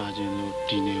ရှာခြင်းလို့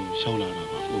ဒီနေ့ကိုရောက်လာတာ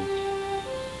ပါဟုတ်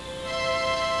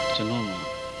ကျွန်တော်မှ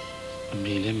အ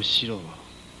မေလည်းမရှိတော့ပါဘူး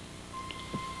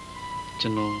ကျွ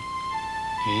န်တော်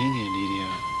ငယ်လေးတွေ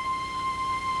က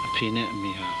အဖေနဲ့အ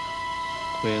မေဟာ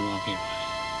ခွဲသွားခဲ့ပါတယ်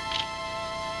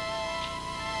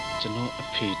ကျွန်တော်အ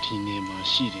ဖေဒီနေ့မှာ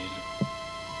ရှိတယ်လို့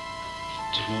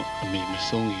ကျွန်တော်အမေမ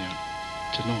ဆုံးခင်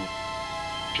ကျွန်တော်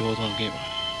ပြောသွားခဲ့ပါတ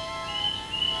ယ်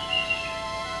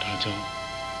ဒါကြောင့်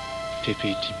ဖေဖေ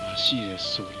ဒီမှာရှိရ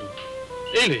ဆိုလို့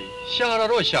အေးလေရှာတာ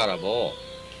တော့ရှာတာပေါ့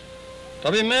ဒါ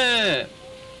ပေမဲ့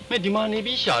မင်းဒီမှာနေ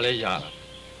ပြီးရှာလဲရတာ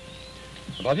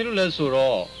ဘာဖြစ်လို့လဲဆို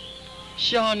တော့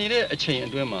ရှာနေတဲ့အချိန်အ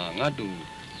တွင်းမှာငါတူ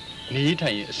နေထို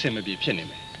င်ရင်အဆင်မပြေဖြစ်နေ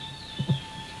မယ်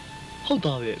ဟုတ်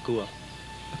သားပဲအ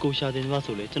ကိုရှာတယ်ဒီမှာ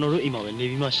ဆိုလေကျွန်တော်တို့အိမ်မှာပဲနေ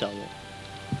ပြီးမှရှာပေါ့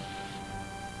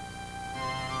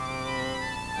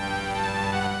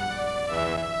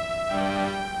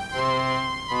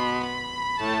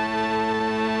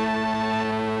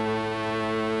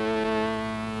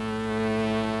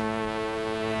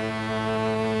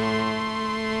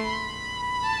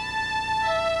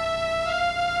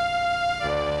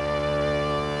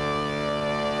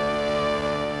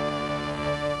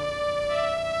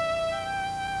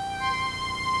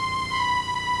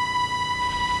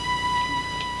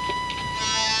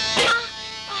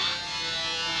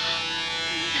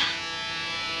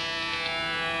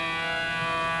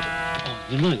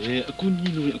ညီမရဲ့အကူညီ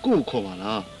လို့အကိုကိုခေါ်ပါ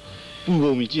လားပူကု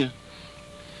န်ပြီကျင်း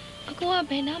အကိုက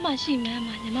ဘယ်နားမှာရှိမှန်း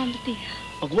မှာညီမမသိတာ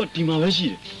အကိုကဒီမှာပဲရှိ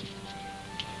တယ်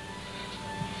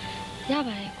ရ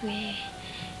ပါတယ်ကိုရဲ့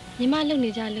ညီမလုံနေ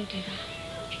ကြလုံတယ်ပါ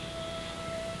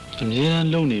အမြဲတမ်း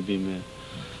လုံနေပြီမဲ့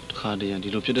တခါတည်းရန်ဒီ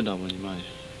လိုဖြစ်တတ်တာပေါ့ညီမရဲ့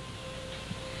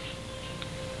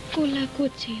ကိုလက်ကို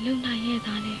ချီလုံနိုင်ရဲ့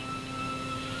သားနဲ့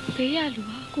ဘေးရလူ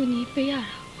ကကိုညီပေးရ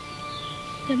တာ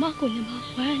ညီမကိုညီမ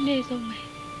ဝမ်းနေဆုံး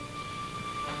ပဲ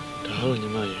ဒါတော့ညီ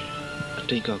မရဲ့အ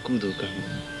တိတ်ကကုသိုလ်ကံ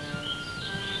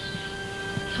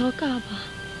လောကပါ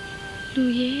လူ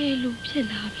ရဲ့လူဖြစ်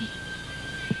လာပြီ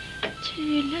ခြေ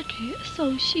လက်တွေအဆုံ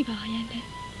ရှိပါရဲ့နဲ့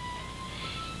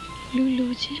လူ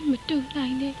ချင်းမတူနို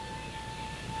င်နဲ့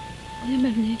မျ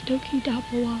က်မြင်ဒုက္ခိတဘ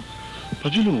ဝဘာ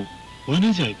ဖြစ်လို့ဝမ်းနေ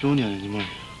စရာပြောနေရတယ်ညီမ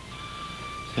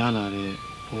ရလာတဲ့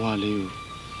ဘဝလေးကို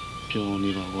ပြော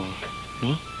နေပါကွာ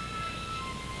နော်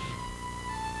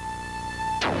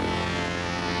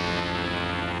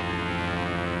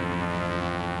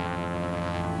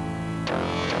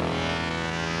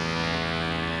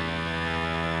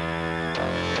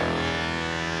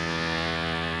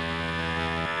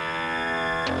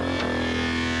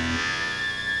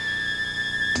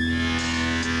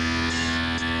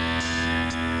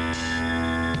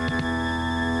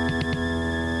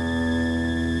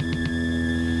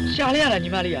ရှာလိုက်ရတာညီ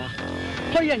မလေးဟာ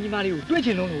ဟောရညီမလေးကိုတွေ့ချ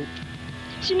င်လုံးလို့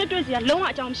ရှင်နဲ့တွေ့စရာလုံးဝ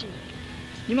အကြောင်းမရှိဘူး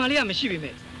ညီမလေးကမရှိပေ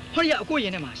မဲ့ဟောရအကိုရ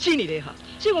င်ထဲမှာရှိနေတဲ့ဟာ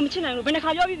ရှင့်ကိုမချစ်နိုင်လို့ဘယ်နှခါ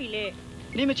ပြောပြီးပြီလဲ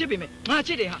နေမချစ်ပေမဲ့ငါ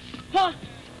ချစ်တယ်ဟာဟာ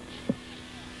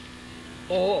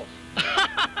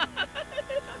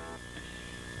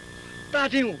တာ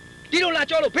တင်းကိုဒီလိုလာ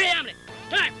ကြောလို့ဖေးရမလဲ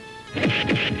ဟဲ့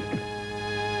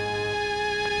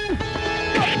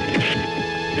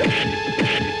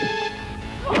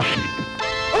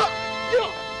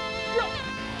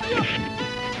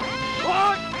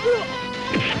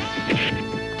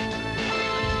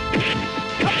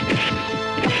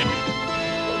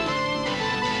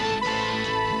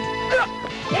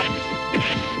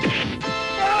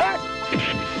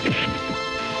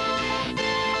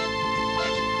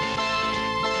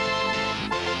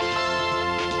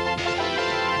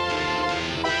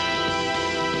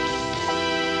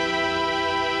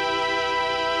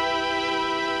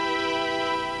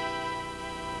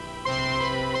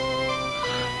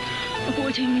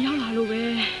အချိန်မရောက်လာလို့ပဲ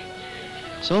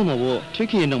ဆောင်းမှာပေါ့ထွေး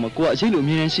ခင်တော့မကိုကအရေးလိုအ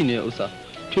မြင်ရှိနေတဲ့ဥစ္စာ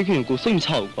ထွေးခင်ကိုစိတ်မချ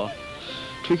ဘူးကွာ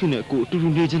ထွေးခင်နဲ့ကိုအတူတူ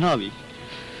နေချင်တာပြီ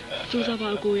စူးစမ်းပါ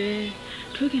အကိုရဲ့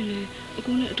ထွေးခင်လည်းအ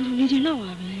ကိုနဲ့အတူတူနေချင်တော့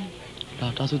ပါပဲ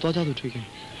ဒါဆိုသွားကြသူထွေးခင်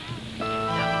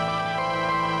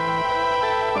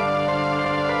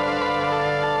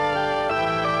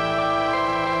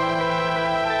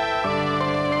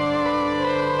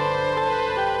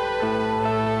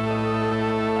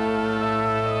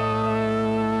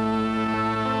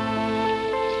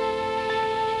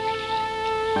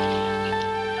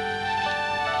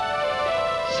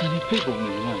ဖိတ်ပုံ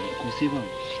နဲ့ငါ့ကိုစေးပါ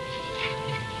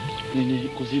နေ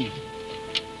ကိုစေးမ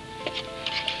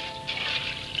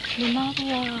မက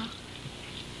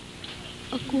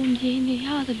အကူမြင်နေရ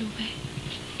တယ်လို့ပဲ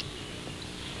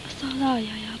အစားရ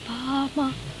ရဘာမှ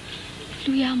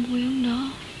လူရမဝင်နော်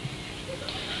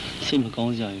စိတ်မကော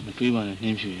င်းကြရင်မတွေးပါနဲ့နှ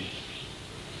င်းဖြူရ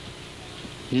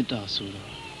မေတ္တာဆိုတော့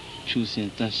ဖြူစင်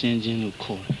တန်ရှင်းခြင်းလို့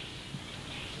ခေါ်တယ်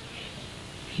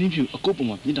နှင်းဖြူအကုတ်ပေါ်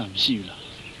မှာမေတ္တာမရှိဘူးလား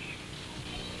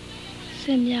စ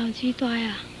င်မြောင်ကြီးသွားရ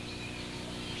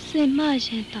စင်မရ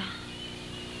င်တာ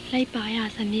လိုက်ပါရ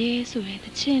စမြဲဆိုတဲ့တ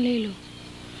ချင်းလေးလို့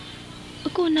အ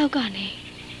ကိုနောက်ကနေ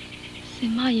စ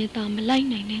င်မရင်တာမလိုက်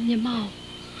နိုင်တဲ့မြမကို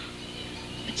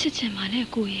အချစ်ချင်ပါနဲ့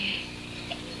ကိုရဲ့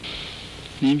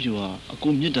နှင်းဖြူကအ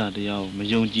ကိုမေတ္တာတရားကိုမ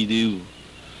ယုံကြည်သေးဘူး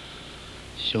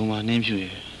ယုံပါနှင်းဖြူ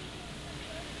ရဲ့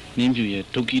နှင်းဖြူရဲ့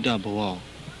ဒုက္ခိတဘဝကို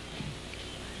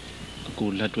အကို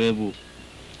လက်တွဲဖို့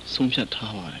ဆုံးဖြတ်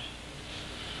ထားပါတယ်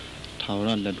ထာဝရ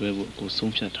လက်တွဲဖို့အကို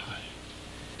ဆုံးဖြတ်ထားတယ်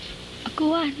အကို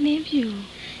ကနှင်းဖြူ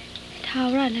ထာ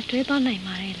ဝရလက်တွဲသွားနိုင်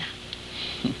ပါရဲ့လား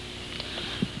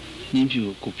နှင်းဖြူ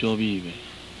ကိုပြောပြီးပဲ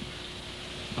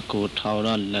အကိုထာဝရ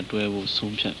လက်တွဲဖို့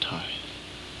ဆုံးဖြတ်ထားတယ်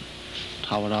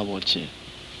ထာဝရဘောချစ်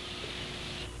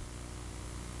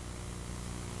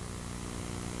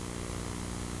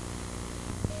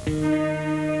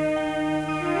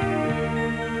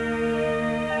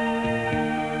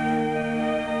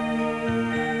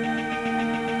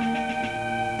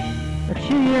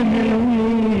မျက်လုံး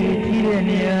လေးကြည့်တဲ့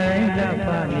နေရာတိုင်းက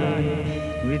ပါနေ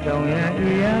ဝေတောင်ရ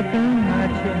အေးရပန်းငါ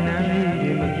ချစ်နှမ်း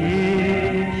လေးမပြေ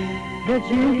တဲ့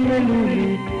ချင်းကလေး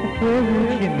လေးအခွဲဘူး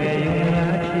ချစ်မဲ့ရုံ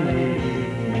လားချစ်ဝေ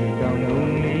တောင်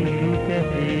လုံးလေးလူသက်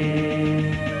ပြီ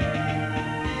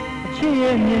အချစ်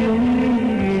ရဲ့မျက်လုံး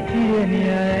လေးကြည့်တဲ့နေ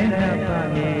ရာတိုင်းကပါ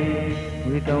နေ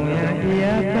ဝေတောင်ရအေးရ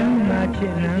ပန်းငါချ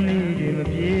စ်နှမ်းလေးမ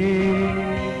ပြေ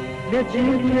တဲ့ချ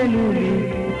င်းကလေးလေး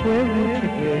အခွဲဘူးချ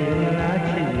စ်မဲ့ရုံလား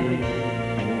ချစ်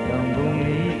တောင်ကုန်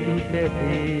လေးသူတက်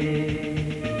ပြီ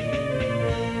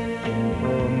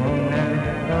ဘုံမောင်နှံ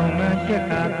တောင်မချက်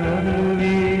ကပြောလူ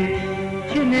ပြီ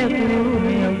ချစ်နေကူ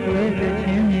မြောက်ွယ်တဲ့ချ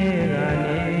င်းမြေက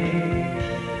နေ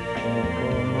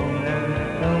ဘုံမောင်နှံ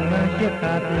တောင်မချက်က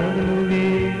ပြောလူပြီ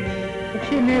ချ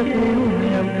စ်နေကူ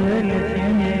မြောက်ွယ်တဲ့ချ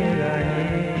င်းမြေကနေ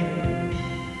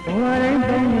ဘဝတိုင်း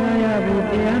ပေါင်းရဖို့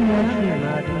တရားမရှိမှ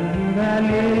သူက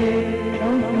လေးတော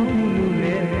င်းစုလူ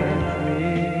လေးပါဆွေ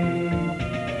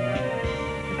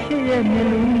ရဲ့မျက်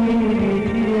လုံးလေး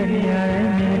ကြည့်တဲ့နေရာတို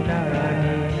င်းမြင်တာက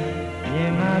နေမြ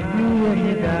င်မှပြူရဲ့မြ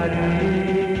တ်တာတွေ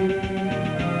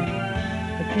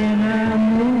အကျဉ်းနာ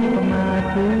မှုပမာ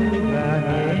တူက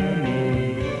နေ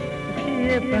အချစ်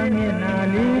ရဲ့ပန်းမျက်နာ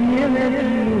လေးမြင်တဲ့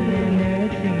လူရင်းနဲ့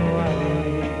ချင်တော်ပါ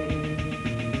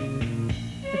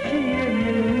အချစ်ရဲ့မျ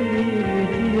က်လုံးလေး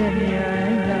ကြည့်တဲ့နေရာတို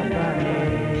င်းကပါနေ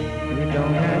ဒီတော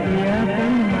င်ရတရားပ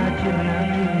န်းမှာချင်နာ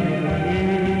မှု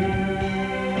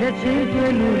လက်ချေ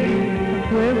ကျွေးလူလေး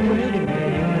ကျွေးမှုရှိမယ်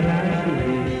ယုံလားရှိတ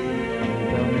ယ်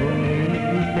တောင်းလုံးလေး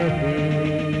သူတက်ပြီ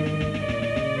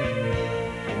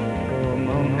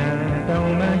မောင်နှံတော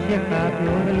င်းမှရှက်က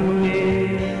ပြောလူလေး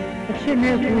အချစ်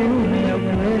နဲ့ကူမြော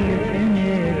က်ွယ်လေးချင်း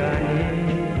မြေကနေ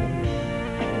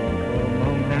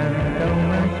မောင်နှံတောင်း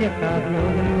မှရှက်ကပြော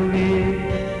လူလေး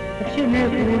အချစ်နဲ့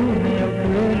ကူမြော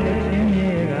က်ွယ်လေးချင်းမြေ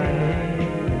ကနေ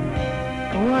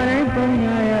ဘဝတိုင်းပေါင်း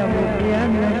ရဖို့တရား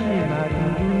မရှိမှ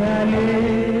သူလာလေ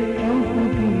တောင်းစု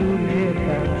သူလူလေး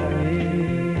ပါဆွေ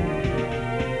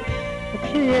အချ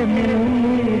စ်ရဲ့မျက်လုံး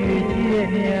လေးကြည့်ရဲ့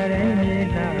နေရာတိုင်းမြင်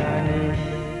တာကနေ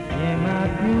မြင်မှ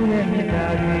ပြ တဲ့မြတ်တာ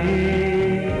တွေ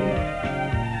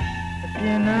အပြ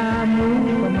င်နာမှု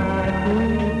ပမာသူ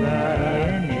က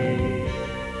ရဲ့နေ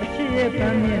အချစ်ရဲ့ပ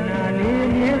န်းမျက်နှာလေး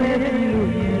မြဲပဲကြည့်လို့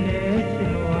ရင်လည်းချ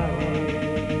င်ပါပဲ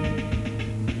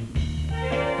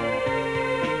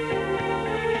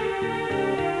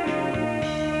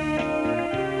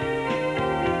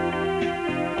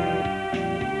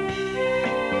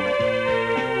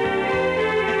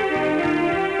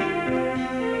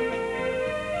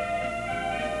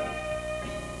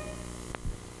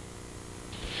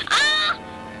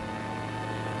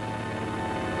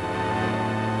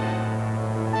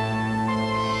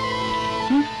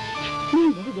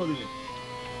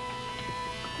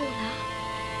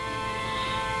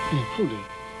ဟုတ်တယ်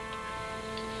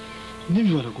နင့်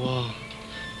ပြောရကွာ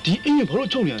ဒီအိမ်ကဘာလို့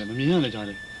ချုံနေရလဲမမြင်ရလဲကြား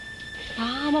တယ် ဘာ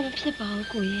မှမဖြစ်ပါဘူး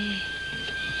ကိုရဲ့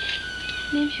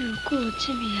နင်းဖြူကိုချ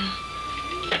စ်မိတာ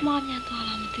မှားမြန်သွား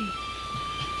လားမသိ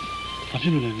ဘာဖြ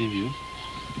စ်လို့လဲနင့်ပြော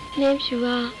နင်းဖြူက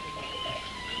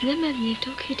လက်မမြင်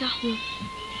ဒုက္ခိတဟု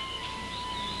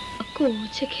အကို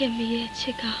ချစ်ခဲ့မိရဲ့ချ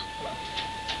စ်က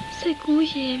စိတ်ကူး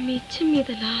ရင်မိချစ်မိသ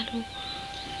လားလို့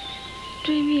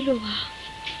တွေးမိလို့ပါ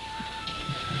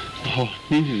ဟော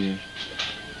နင်းဖြူရဲ့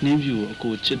နင်းဖြူကိုအ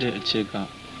ကိုချစ်တဲ့အချစ်က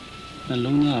နှ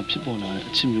လုံးသားဖြစ်ပေါ်လာတဲ့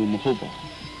အချစ်မျိုးမဟုတ်ပါ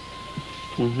ဘူး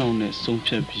ဖုန်းနှောင်းနဲ့ဆုံး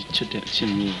ဖြတ်ပြီးချစ်တဲ့အချစ်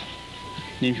မျိုး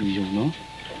နင်းဖြူယုံနော်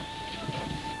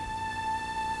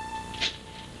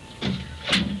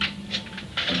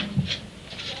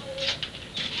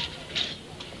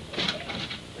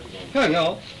ဟဲ့ငါ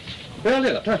ဘယ်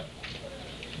လဲလားထိုင်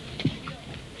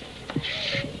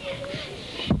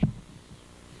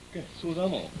ကဲစိုးသား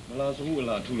မောင်မလားဆုံးဘူး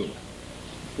လားထူးလို့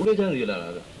ဦးလေးချမ်းစီလာ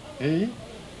လားဟေး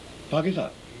ဘာကိစ္စ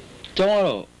ကျောင်းက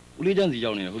တော့ဦးလေးချမ်းစီ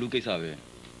ရောက်နေတယ်ဟိုလူကိစ္စပဲ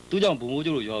သူ့ကြောင့်ဘုံမိုး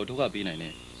ကျိုးတို့ရွာကိုဒုက္ခပေးနိုင်တ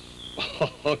ယ်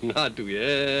ဟောငါတူ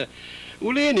ရဲ့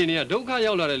ဦးလေးအနေနဲ့ကဒုက္ခ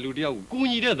ရောက်လာတဲ့လူတယောက်ကိုကူ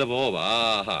ညီတဲ့သဘောပါ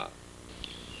ဟာ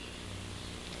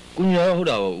ကူညီရဟုတ်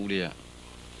တာပေါ့ဦးလေးက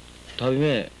ဒါပေ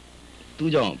မဲ့သူ့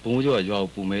ကြောင့်ဘုံမိုးကျိုးကရွာ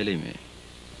ကိုပူမဲလိမ့်မယ်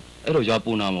အဲ့တော့ရွာ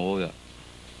ပူနာမှာပေါ့ဗျ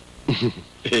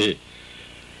အေး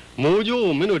မိုးကျိုး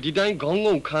ကိုမင်းတို့ဒီတိုင်းခေါင်း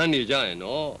ငုံခမ်းနေကြရင်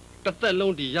နော်တစ်သက်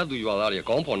လုံးဒီရသူရွာသားတွေ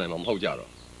ခေါင်းဖော်နိုင်မှာမဟုတ်ကြတော့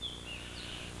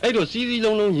အဲ့တော့စီးစီး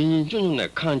လုံးလုံးညင်ညင်ကျွတ်ကျွတ်နဲ့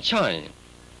ခံချရင်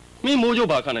မင်းမိုးကျိုး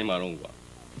ဘာခံနိုင်မှာတော့ကွာ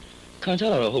ခံချ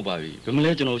တာတော့ဟုတ်ပါပြီဘယ်မ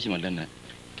လဲကျွန်တော်ရှိမှလက်နဲ့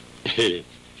အေး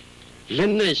လ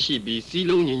က်နဲ့ရှိပြီးစီး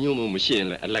လုံးညင်ညွတ်မှုမရှိရင်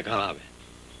လည်းအလကားပဲ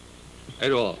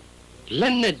အဲ့တော့လ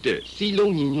က်နဲ့တဲ့စီး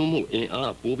လုံးညင်ညွတ်မှုအင်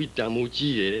အားပိုးပြီးတန်မိုး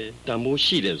ကြီးတယ်တန်မိုး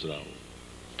ရှိတယ်ဆိုတာကို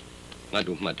ငါ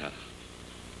တို့မှတ်ထား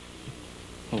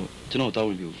ဟုတ်ကျွန်တော်တောင်း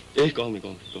ဝင်ပြီအေးကောင်းပြီ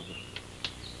ကောင်းပြီကောင်းပြီ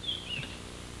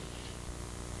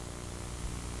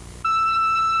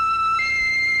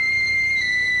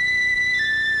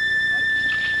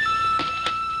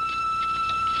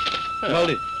ဟော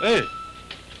လေအေး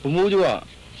ဘမိုးကျိုးက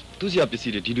သူ့ဆရာပစ္စ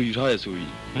ည်းတွေဒီလိုယူထားရဲဆို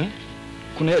ပြီးဟမ်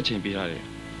ခုနေ့အချိန်ပေးထားတယ်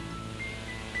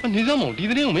နေစမ်းမောင်ဒီ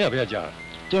သတင်းကိုမင်းကဘယ်ကကြား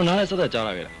ကျွန်တော်နားနဲ့ဆက်ဆက်ကြား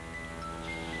လာခဲ့တာ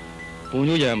ဘုံ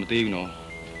ကျိုးရမသေးဘူးနော်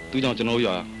သူကြောင့်ကျွန်တော်တို့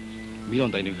ရွာမိ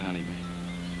တော်တိုင်တွေခံနေမယ်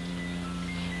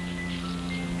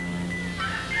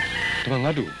ဒါမှ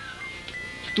ငါတို့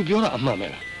သူပြောတာအမှန်ပဲ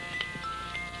လား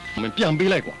မင်းပြန်ပေး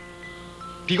လိုက်ကွာ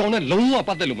ဒီကောင်နဲ့လုံးဝပ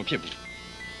တ်သက်လို့မဖြစ်ဘူး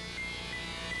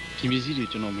ဒီပစ္စည်းတွေ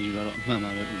ကျွန်တော်မယူတော့အမှန်ပါ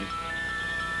ပဲဦးလေး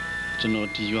ကျွန်တော်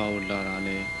ဒီရွာကိုလာတာ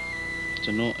လဲ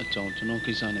ကျွန်တော်အကြောင်းကျွန်တော်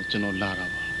ကိစ္စနဲ့ကျွန်တော်လာတာ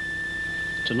ပါ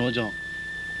ကျွန်တော်ကြောင့်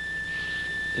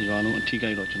ဒီရွာလုံးအထီး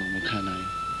ကိုက်တော့ကျွန်တော်မခံနိုင်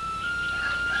ဘူးဟ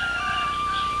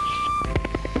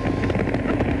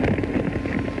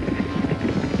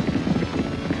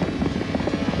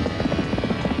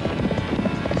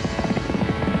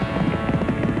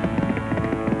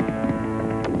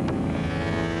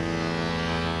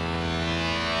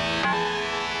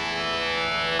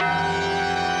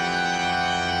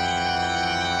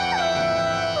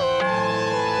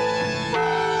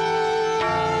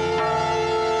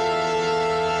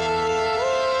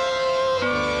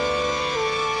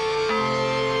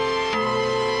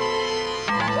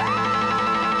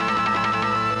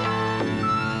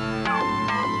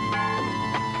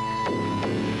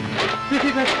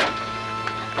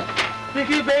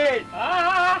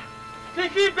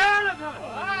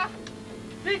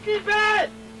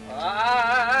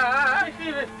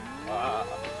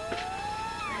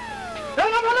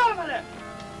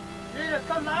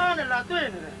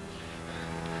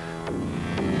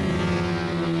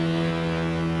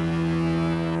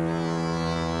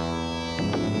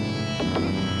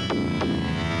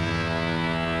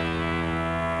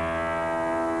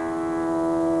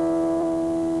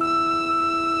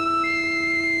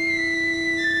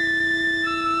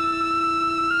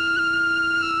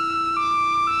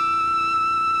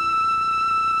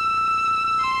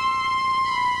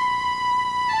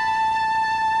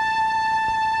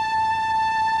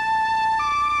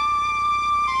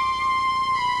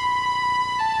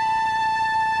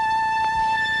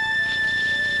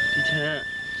Chan,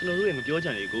 no room of your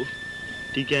Janico.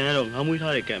 Deacon, how we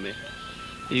had a camel.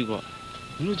 Equal.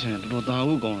 No chance, no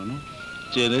doubt gone.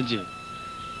 Jelly.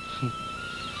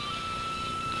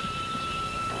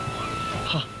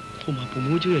 Ha, for my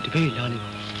Pomoju at the very land.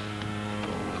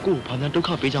 Go, Pana took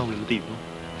up a down in the deep.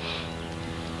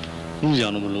 Who's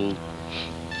Yanamalo?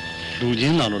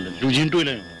 Lujin, Lujin to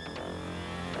them.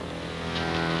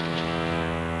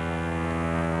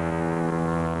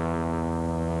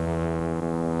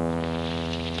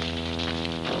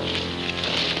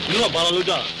 You know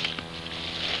Balaluga.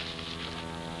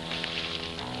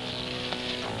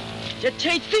 Just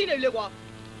change scene a little while.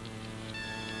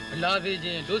 Love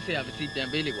agent, don't say I've seen them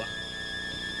Billy.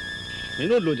 You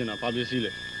know Lujina, Pablo.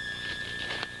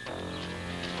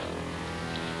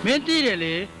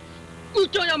 Mentirely,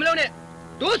 Ucho Yamelone,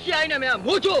 don't see I am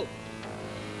Mojo.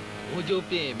 Mojo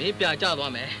pay, maybe I got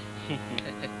one man.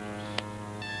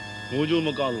 Mojo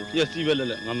Magalo, yes, even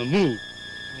I'm a move.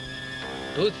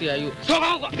 Don't see you. So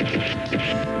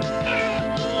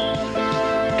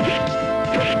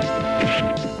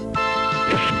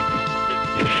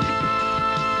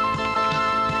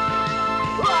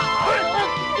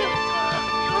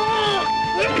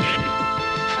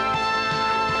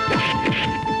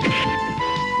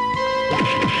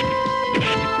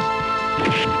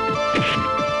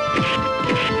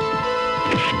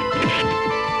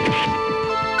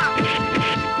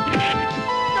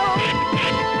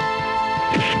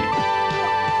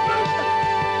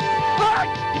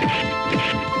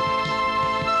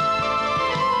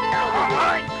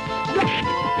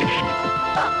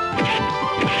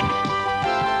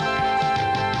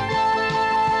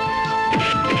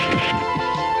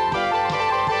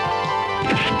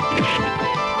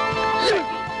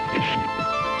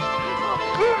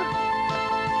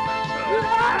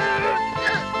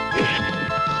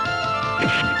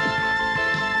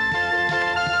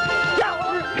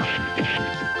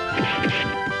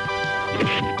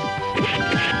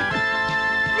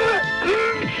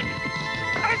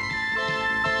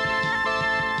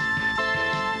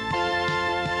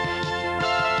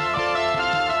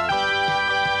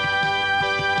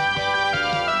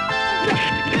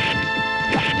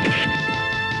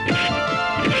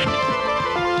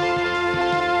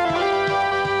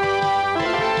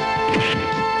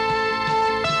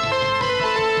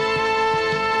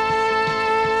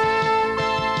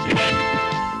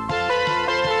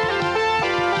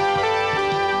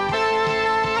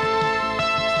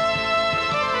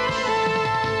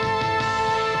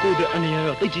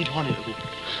They did one of them.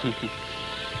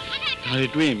 I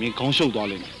dream in Console,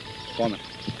 darling. Come on.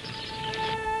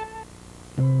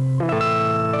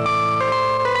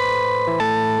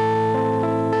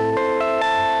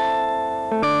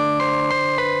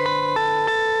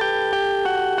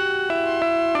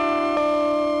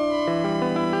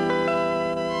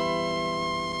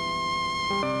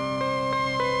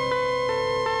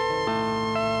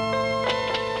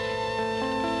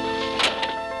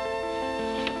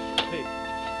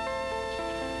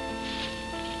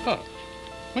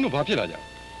 What did I do?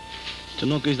 To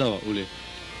know case of Uli.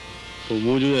 For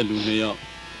Mojo and Lunia,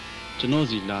 to know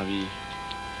the Lavi,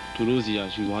 to lose the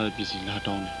as you want to be seen that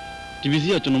on.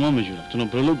 Divisia to no Mamma, to no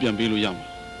Prolopian Bilu Yam.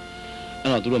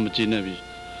 And I do a machine heavy.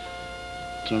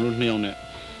 To no Neon,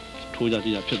 to that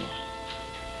the appeal.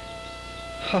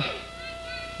 Ha!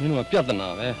 You know a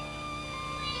piatana, eh?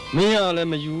 Me, I'll let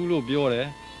me you look your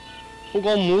who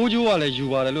go Mojo, I'll let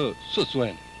you are a little so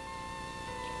swing.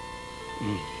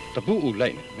 The book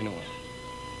line, you know.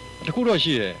 The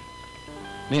Kuroshi,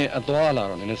 me a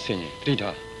dollar on a singing,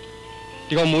 Rita.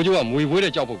 The Mojo, we will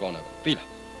a job on a villa.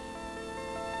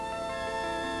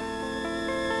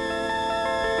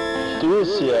 Do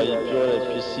see a pure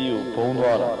PC, Bone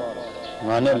Water.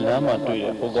 Mann Lama to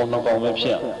you, who go no on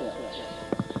website.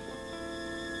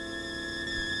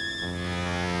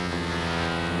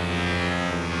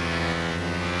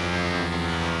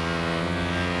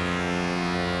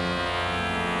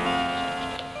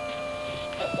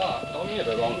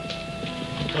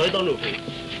 I don't know.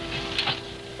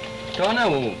 John,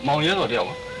 Mount Yellow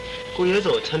Deal. Go yes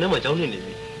or China, my Johnny.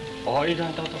 Oh, it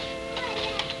doesn't.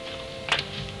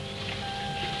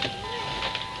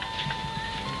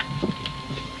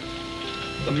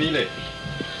 The meal.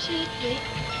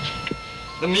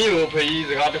 The meal pays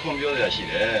the got from your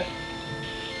sheet.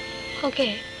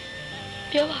 Okay.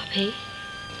 Pure pay.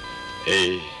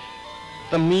 Eh,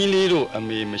 the meal, a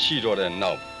me machine or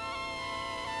now.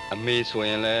 A me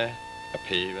swing a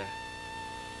paver.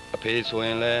 A pay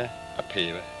swing a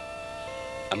paver.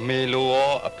 A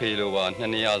melo a palo, and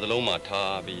any other loma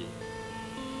tabi.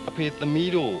 A pay the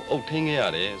meadow, oh, ting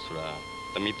air,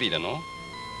 the meat, no?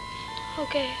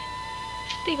 Okay.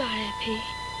 သိပါတယ်ဖေ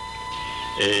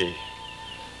အေး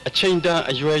အချိန်တန်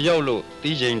အရွယ်ရောက်လို့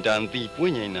တီးချိန်တန်တီးပွ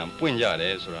င့်ချိန်တန်ပွင့်ကြတ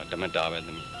ယ်ဆိုတာဓမ္မတာပဲသ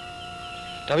မီး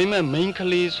ဒါပေမဲ့ main က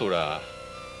လေးဆိုတာ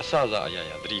အစအရာ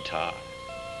ရာသတိထား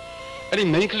အဲ့ဒီ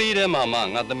main ကလေးထဲမှာမှ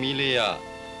ငါသမီးလေးက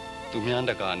သူများ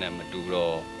တကာနဲ့မတူ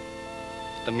တော့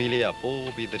သမီးလေးက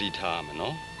ပိုးပြီးသတိထားမယ်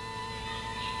နော်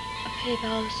အဖေ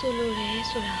ဘာလို့ဆိုလို့လဲ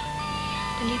ဆိုတာ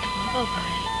တနည်းတော့ပေါက်ပါတ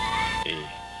ယ်အေး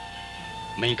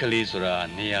main ကလေးဆိုတာ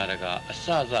နေရာတကာအစ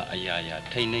အရာရာ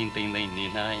ထိမ့်ထိမ့်သိမ့်သိမ့်နေ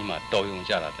နိုင်မှတော်ရုံ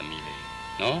ကြတာသမီးလေး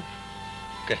နော်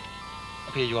ကဲ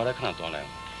အဖေရွာတဲ့ခဏသွားလိုက်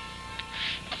အောင်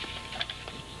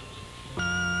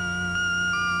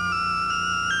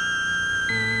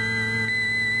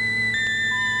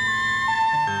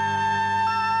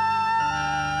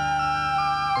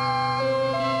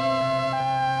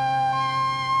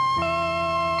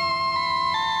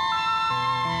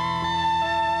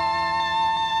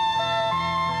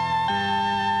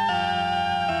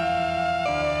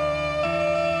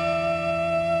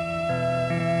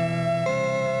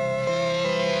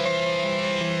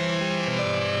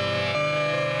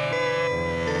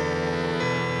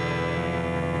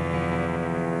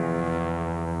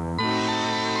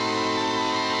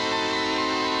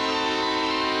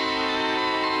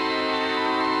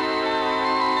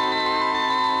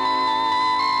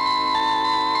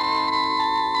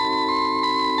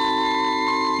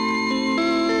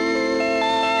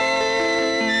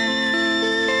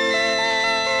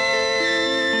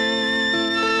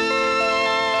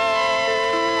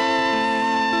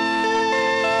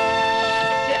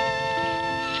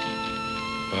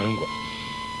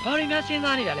စဉ်း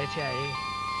စားနေတာလဲဆရာ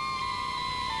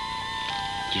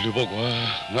ကြီးဒီလိုပေါ့ကွာ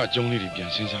ငါအကြောင်းလေးတွေပြန်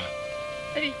စဉ်းစား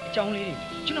အဲ့ဒီအကြောင်းလေးတွေ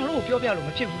ကျွန်တော်တို့ကိုပြောပြလို့မ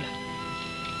ဖြစ်ဘူးလား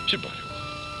ဖြစ်ပါလေ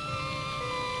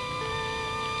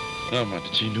ငါမှတ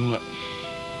စ်ချိန်တုန်းက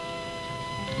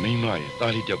မိမရဲ့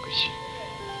တားလေးတယောက်ကရှိ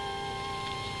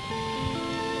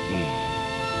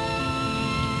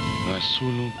ငါဆူ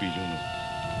လုံးပြီးလို့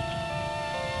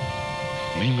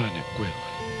မိမနဲ့ကွဲ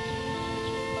သွား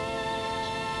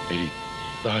တယ်အဲ့ဒီ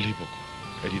သားလေးပေါ့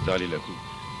အဲ့ဒီသားလေးလည်းခု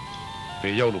ဘ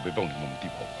ယ်ရောက်လို့ဘယ်ပေါက်နေမှမသိ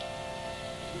ပါဘူး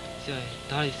ဆရာ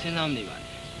ဒါတွေစဉ်းစားမနေပါ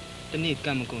နဲ့တနေ့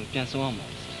ကံမကုန်ပြန်ဆုံးအောင်ပါ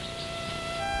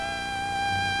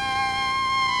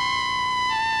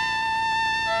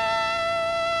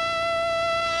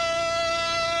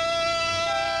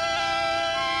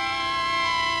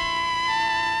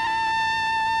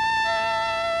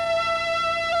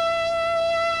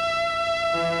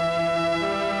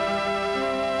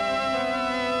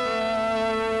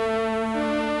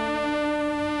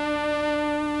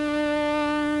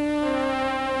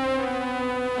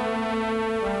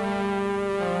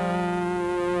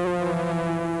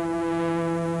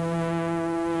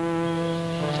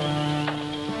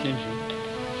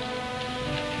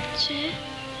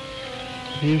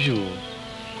မင်းဖြူ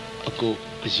အကို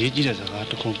အရေးကြီးတဲ့စကား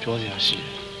တစ်ခုပြောစရာရှိတ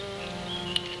ယ်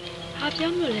။ဟာပြော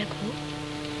မလို့လဲကို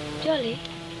ပြောလေ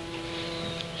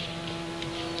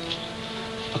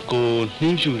အကိုနှ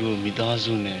င်းဖြူတို့မိသား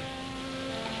စုနဲ့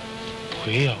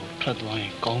ဖွေးအောင်ထွက်သွားရ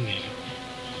င်ကောင်းမယ်လို့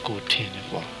အကိုထင်တယ်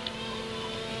ကွာ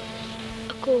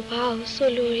အကိုဘာလို့ဆို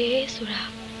လိုရဲဆိုတာ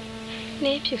နှ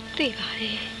င်းဖြူသိပါတ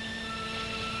ယ်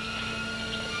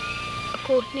အ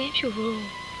ကိုနှင်းဖြူကို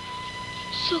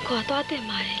สุขသွားတင်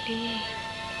ပါတယ်လေ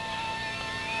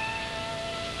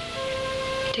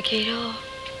တကယ်တော့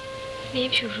န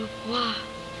င်းဖြူတို့ဘဝ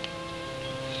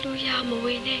လူရမ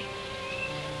ဝေးနဲ့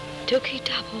ဒုက္ခိတ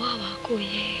ဘဝပါကို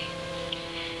ရဲ့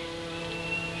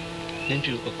နင်း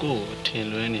ဖြူအကိုကိုထင်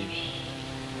လွဲနေပြီ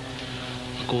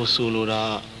အကိုဆိုလိုတာ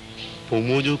ဘုံ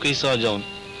မိုးကျိုးကိစ္စကြောင့်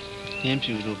နင်း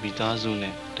ဖြူတို့မိသားစု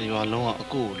နဲ့တရွာလုံးကအ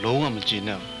ကိုကိုလုံးဝမကြည်န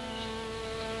ပ်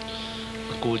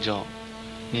အကိုကြောင့်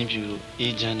နင်းဖြူတို့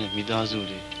အေးချမ်းတဲ့မိသားစု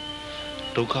တွေ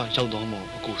ဒုက္ခရောက်သွားမှ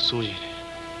အကိုစိုးရိမ်တယ်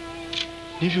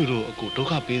နင်းဖြူတို့အကိုဒုက္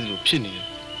ခပေးသလိုဖြစ်နေတယ်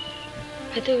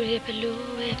ဘသူတွေဘလို့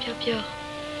ပဲပြောပြော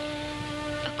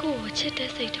အကိုကိုချစ်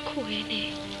တဲ့စိတ်တစ်ခုရဲ့နဲ့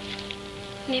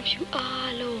နင်းဖြူ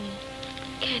အားလုံး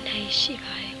ခံနိုင်ရှိ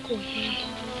ပါတယ်ကိုရဲ့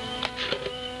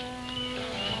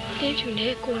နင်းဖြူ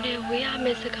နဲ့ကိုနဲ့ဝေးရမ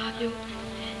ယ့်စကားမျိုး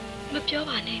မပြော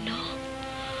ပါနဲ့နော်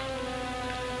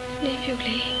နင်းဖြူ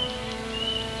လေး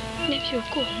နင်းဖြူ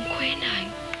ကိုမခွဲနိုင်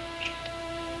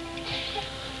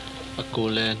အကို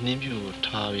လည်းနင်းဖြူကို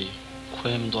ထားပြီး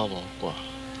ခွဲမသွားပါဘူးကွာ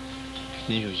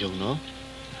နင်းဖြူယုံနော်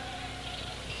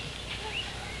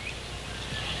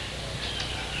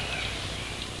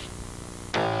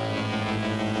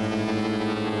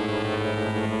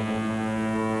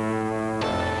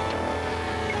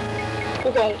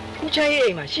ကိုကောင်ခုချမ်းရဲ့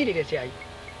အိမ်မှာရှိနေတဲ့ဆရာကြီး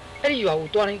အဲ့ဒီရွာကို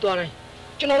တွားတိုင်းကျွန်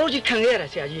တော်တို့ကြီးခံခဲ့ရတာ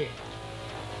ဆရာကြီးရဲ့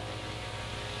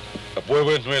အပွဲ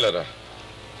နှွှဲလာတာ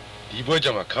ဒီပွဲကြ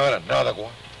မှာခါရနာတာကွာ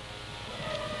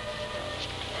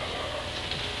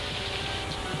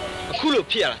အခုလို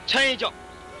ဖြစ်ရတာချမ်းရင်ကြောင့်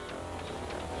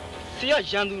ဆရာ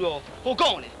ရန်သူတော်ဟို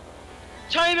ကောင်းလေ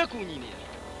ချမ်းရင်ပဲကူညီနေတယ်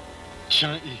ချ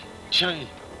မ်း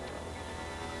အေး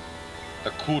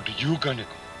အခုဒီယူကနေ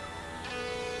ကော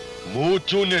မိုး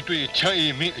ကျိုးနဲ့တွေ့ချမ်း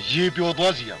အေးမင်းအေးပြော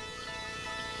သွားစီရ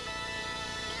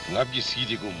ငါပစ္စည်း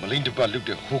တွေကိုမလိမ့်တပတ်လုပ်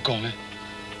တဲ့ဟိုကောင်းလဲ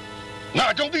ငါ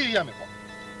အကြောင်းသိရမယ်ပေါ့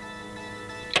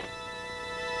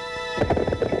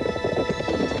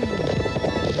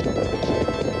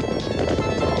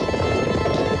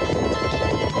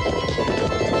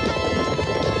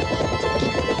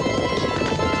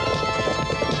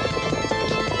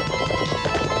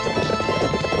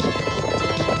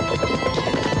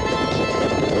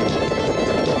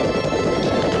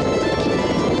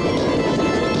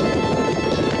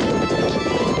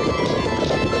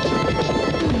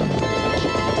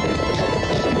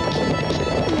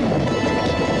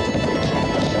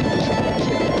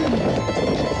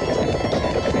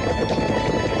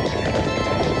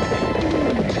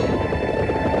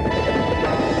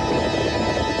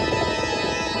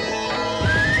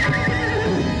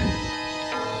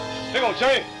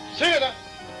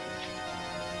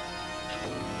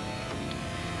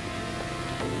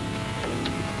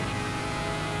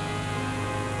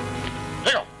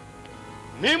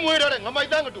မင်းမွေးထားတဲ့ငမိုက်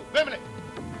တန်းကတူဘယ်မလဲ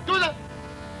တူးစမ်း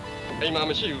အိမ်မှာ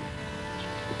မရှိဘူး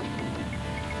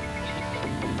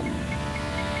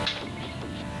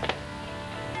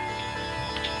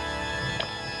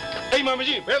အိမ်မှာမ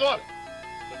ရှိဘယ်သွားလဲ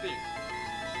မသိဘူး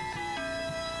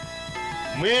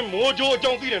မင်းမိုးကြိုးအ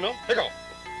ကြောင်းသိတယ်နော်ဟဲ့ကောင်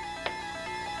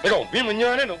မင်းမညာ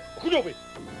နဲ့နော်အခုတော့ပဲ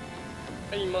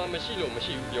အိမ်မှာမရှိလို့မ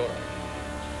ရှိဘူးပြောတာ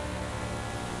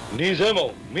နေစမ်းမော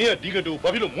င်မင်းကဒီကတူဘာ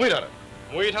ဖြစ်လို့မွေးထားတာ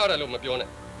မွေးထားတယ်လို့မပြောနဲ့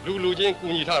လူချင်းကူ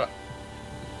ညီထားတာ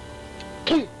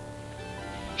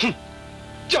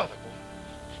ကြတာ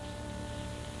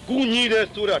ကူညီတယ်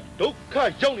ဆိုတာဒုက္ခ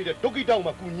ရောက်နေတဲ့ဒုက္ခိတောင်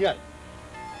မှာကူညီရတယ်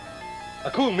အ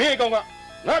ခုမင်းကောင်က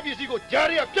ငါပစ္စည်းကိုကြား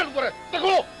ရပြတ်လို့သွားတယ်တ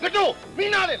ကောငါတို့မ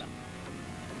င်းနားလေလား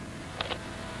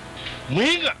မ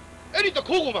င်းကအဲ့ဒီတ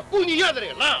ခိုးကောင်မှာကူညီရတ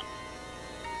ယ်လား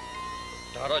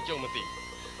ဒါတော့ကြုံမသိ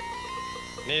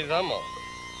နေစမ်းမောင်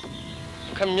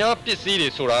ခမားပစ္စည်းတွေ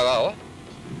ဆိုတာကရော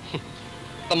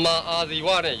တမန်အာဇီဝ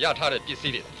နဲ့ရထားတဲ့ပစ္စ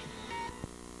ည်းတွေ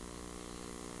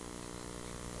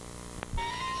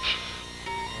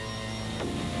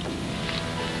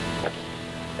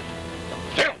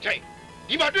ချိုင်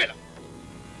ဒီမှာတွေ့လား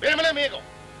ဘယ်မလဲမင်းကောင်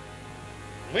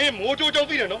မင်းမိုးကြိုးကြောင်း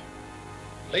သိတယ်နော်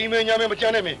လိမ်မဲညာမဲမကြ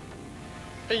မ်းနဲ့မင်း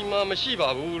အိမ်မှာမရှိပါ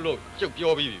ဘူးလို့ကျုပ်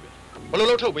ပြောပြီးပြီပဲဘယ်လို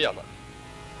လုပ်ထုတ်ပေးရမှာ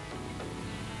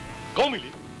ကောင်းပြီလေ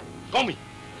ကောင်းပြီ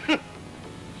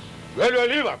လွယ်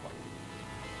လေးပါကွာ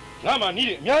ငါမှနီး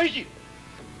တယ်အများကြီးရှိတယ်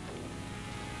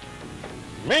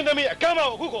မင်းသမီးအကမ်းမ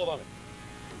ကိုအခုခေါ်ပါမယ်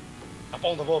အပေါ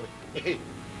င်းသဘောပဲ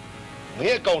မ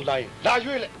င်းအကောင်လိုက်လာ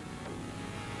ရွေးလက်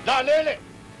လာလဲလက်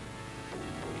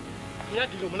ည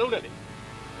ဒီလိုမလုပ်နဲ့လေ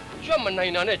ကျွတ်မနို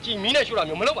င်တာနဲ့ကြည်မီးနဲ့ရှုတာ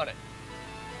မျိုးမလုပ်ပါနဲ့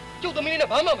ကျုပ်သမီးနဲ့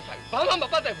ဘာမှမဆိုင်ဘာမှမ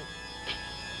ပတ်သက်ဘူး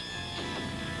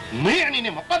မင်းအနေ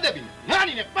နဲ့မပတ်သက်ပြီငါအ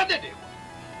နေနဲ့ပတ်သက်တယ်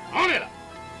ဟုတ်လေလား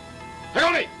ဘယ်ကော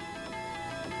င်လဲ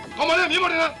ကောင်းမလေးမြေမ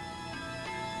တယ်လား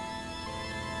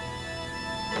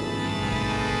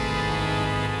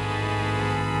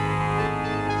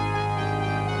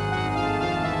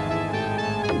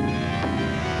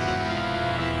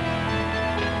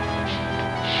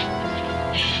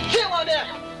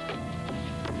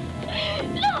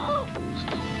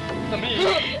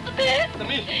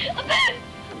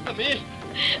သမီး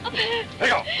ဟဲ့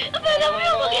ကောင်အဖေတော့မရ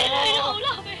ဘူးခင်ဗျာဟုတ်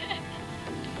လားပဲ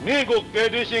မင်းကိုကယ်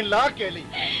တင်ရှင်လားကယ်လိ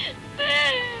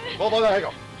ဘောပါဟဲ့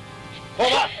ကောင်ဘော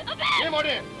ပါမင်းမတ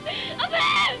ယ်အဖေ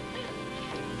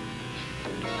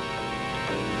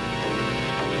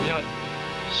ညရ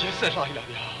က်ဆက်လာလား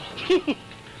ဗျာ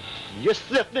ရက်ဆ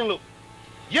က်တင်လို့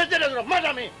ရက်ဆက်တယ်ဆိုတော့မှတ်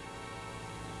တာမင်း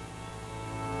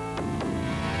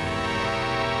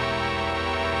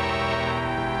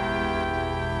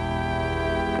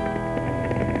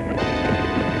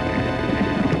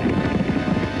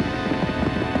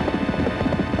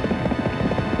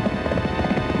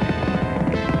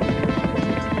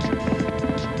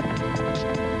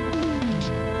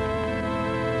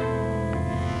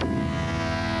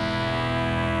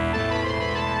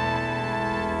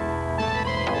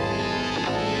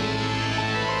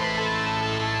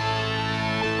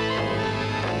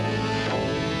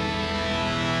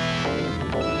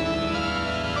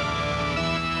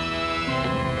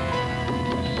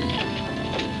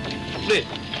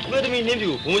ဦးသမီးနင်းပြူ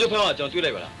ဘုံကျုပ်ဖမ်းအောင်ကျွန်တော်တွေ့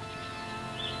လိုက်ပါလား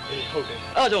အေးဟုတ်တယ်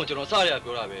အဲ့ဒါကြောင့်ကျွန်တော်စရ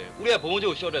ပြောတာပဲဦးလေးကဘုံ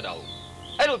ကျုပ်ရှော့တက်တာဟုတ်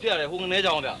အဲ့လိုဖြစ်ရတယ်ဟိုငနေ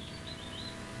ကြောင်ဗျ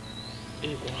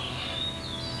အေးကွာ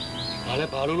ဘာလဲ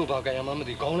ဘာလို့ဘာကံရမှမ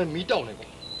သိခေါင်းနဲ့မီးတောက်နေကွာ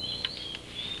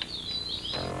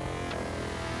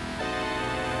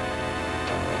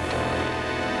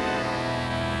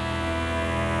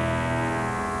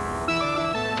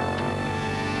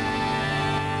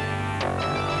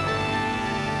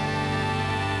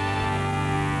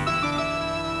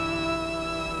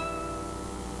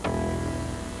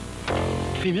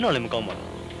ဖေမျက်နှာလည်းမကောင်းပါဘူး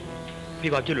ဖေ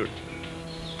ဘာဖြစ်လို့လဲ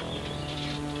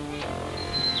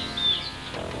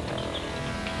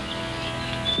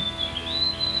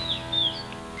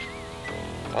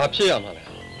ဘာဖြစ်ရမှာလဲ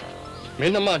မ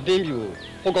င်းနှမတင်းပြူ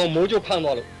ဟိုကောင်မိုးကျဖမ်း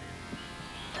သွားလို့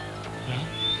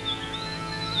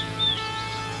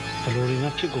ဘယ်လိုတွေမှ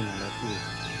ဖြစ်ကုန်မှာလဲခု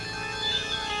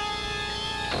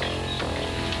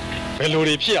ဘယ်လို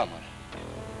တွေဖြစ်ရမှာလဲ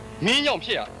မင်းကြောင့်ဖြ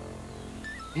စ်ရ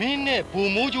မင်းနဲ့ဘူ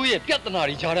မိုးကျိုးရဲ့ပြဿနာ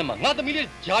တွေကြားထဲမှာငါသမီးလေး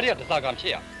ကြားထဲကတစားကံဖြ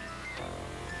စ်ရ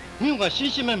မင်းကရှ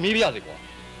င်းရှင်းပဲမေးပြရစေကွာ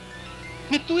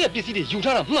မင်းသူ့ရဲ့ပစ္စည်းတွေယူ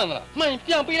ထားတာမှန်မလားမှန်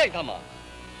ပြန်ပေးလိုက်သားမှာ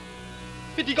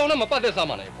ဒီကောင်နဲ့မပတ်သက်စား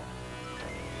မှလည်းကွာ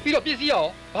ပြီးတော့ပစ္စည်းရော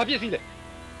ဘာပစ္စည်းလဲ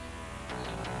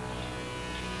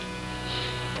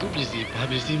သူပစ္စည်းဘာ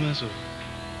ပစ္စည်းမှဆို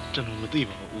ကျွန်တော်မသိ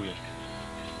ပါဘူးဦးရဲ့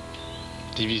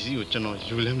ဒီပစ္စည်းကိုကျွန်တော်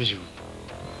ယူလည်းမယူ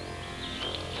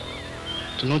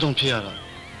ကျွန်တော်ကြောင့်ဖြစ်ရတာ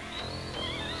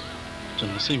ကျွန်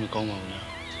တော်စိတ်မကောင်းပါဘူးလား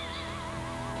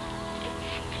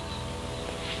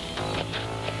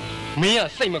မင်းက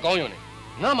စိတ်မကောင်းရုံနဲ့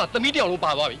ငါမှသမီးတယောက်လုံး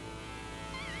ပါသွားပြီ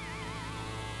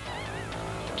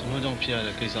ကျွန်တော်ကြောင့်ဖြစ်ရ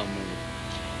တဲ့ကိစ္စမျိုး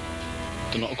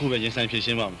ကျွန်တော်အခုပဲရင်ဆိုင်ဖြေရှ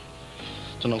င်းပါမယ်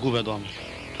ကျွန်တော်အခုပဲသွားမယ်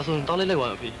ဒါဆိုရင်တောင်းလိုက်ပါ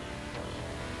အဖေ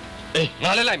အေး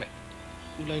ငါလည်းလိုက်မယ်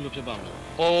ဦးလိုက်လို့ဖြစ်ပါမယ်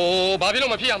ဟိုဘာဖြစ်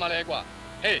လို့မဖြစ်ရမှာလဲကွာ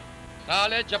ဟေးငါ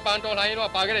လည်းဂျပန်တော်လိုင်း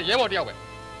တော့ပါခဲ့တဲ့ရဲဘော်တယောက်ပဲ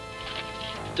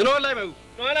ကျွန်တော်လိုက်မယ်ဦး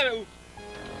ကျွန်တော်လိုက်မယ်ဦး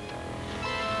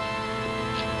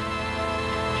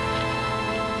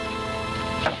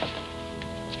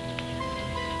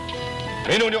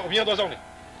မင်းတို့ညအပြင်သွားဆောင်နေ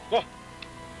သွား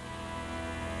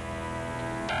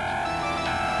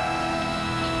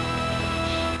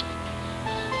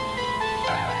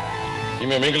ဒီ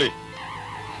မင်းကလေး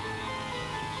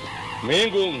မင်း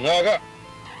ကိုငါက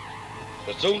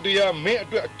စုံတရားမင်းအ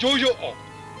တွက်အကျိုးရုပ်အောင်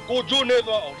ကိုကျိုးနေ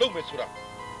သွားအောင်လုပ်မယ်ဆိုတာ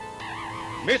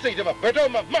မင်းစိတ်ထဲမှာဘယ်တော့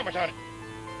မှမှတ်မထားနဲ့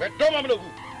ဘယ်တော့မှမလုပ်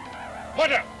ဘူးမှတ်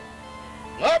တာ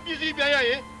ငါပစ္စည်းပြန်ရရ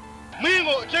င်မင်း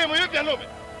ကိုအချိန်မရွေးပြန်လုပ်မယ်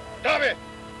ဒါပဲ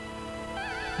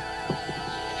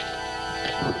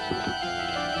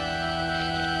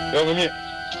ရောမင်း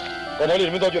ကောင်းတ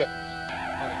ယ်မင်းတော့ကြည့်လိုက်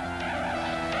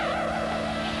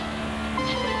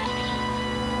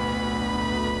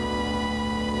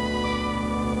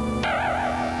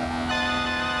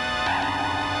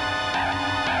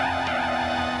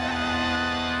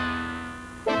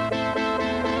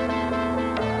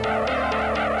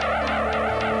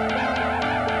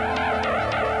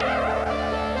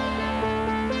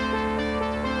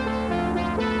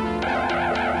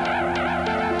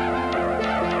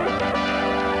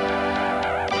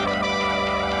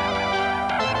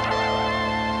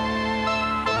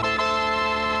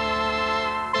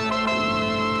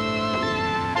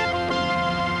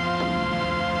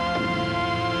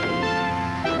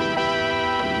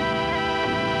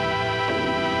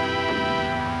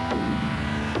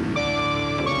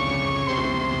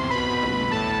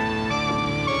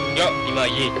ဒီမှာ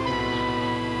ရေး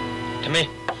ထမင်း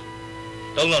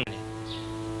သုံးလုံးနေ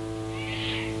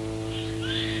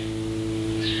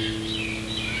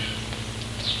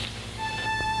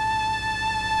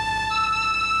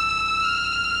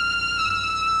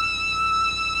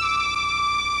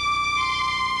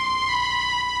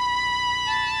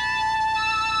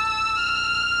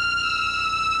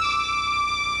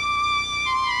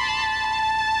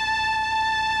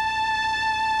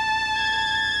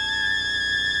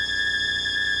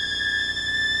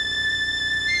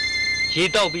ရေ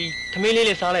တောက်ပြီးထမင်း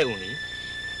လေးစားလိုက်ဦးလေ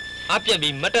အပြက်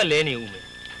ပြီးမတ်တက်လဲနေဦးမယ်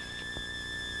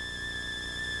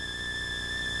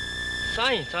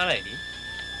စားရင်စားလိုက်လေ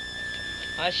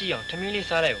အားရှိအောင်ထမင်းလေး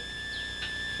စားလိုက်ဦး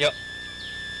ရော့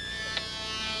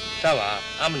စားပါ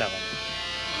အမနာပါ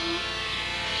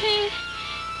ဟေး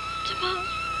ကျမ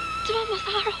မ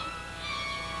စားတော့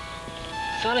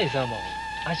စားလိုက်စားမအောင်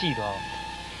အားရှိသွားအောင်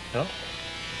နော်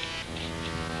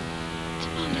ကျ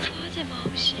မမစားချင်ပါ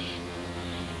ဘူးရှင်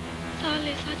စား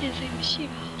လေစားခြင်းစိတ်မရှိ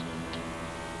ပါဘူး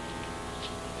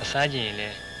အစားခြင်းရင်လ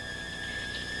ည်း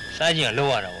စားခြင်းကလော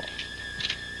က်ရတာပေါ့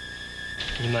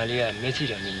ညီမလေးကမျက်စိ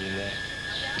တော်မြင်ရင်ပဲ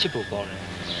ချစ်ဖို့ကောင်းတယ်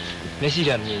မျက်စိ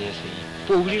တော်မြင်ရင်ဆိုရင်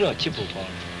ပို့ပြီးတော့ချစ်ဖို့ကော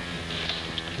င်းတယ်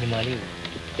ညီမလေးကို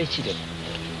တိတ်ချစ်တယ်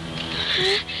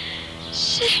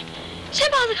ရှင်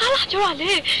ပါစကားလာပြောပါ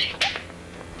လေဩ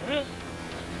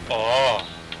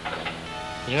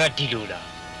ညီကဒီလိုလား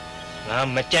ငါ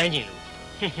မကြမ်းကျင်လို့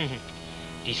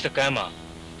ဒီစကမ်းမှာ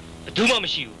ဘယ်သူမှမ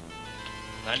ရှိဘူး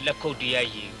ငါလက်ခုပ်တရား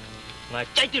ရည်ငါ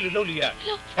ကြိုက်တယ်လို့လုပ်လို့ရတယ်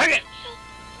ဟဲ့ကဲ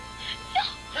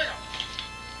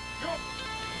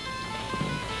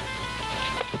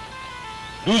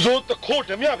လူဆိုတခိုး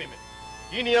ဓမြပဲမယ်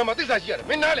ဒီနေရာမှာသစ္စာရှိရတယ်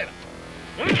မင်းနားလဲလား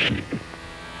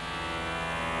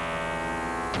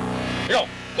ယော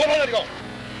ခေါ်လာတယ်ကောင်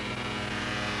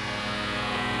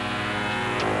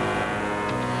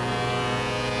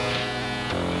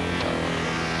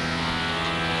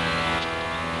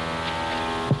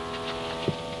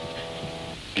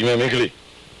ဒီမင်းကလေး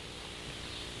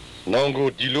နောင်ကို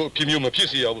ဒီလိုအဖြစ်မျိုးမဖြစ်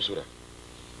စေရဘူးဆိုတာ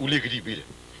ဦးလေးကတိပေးတယ်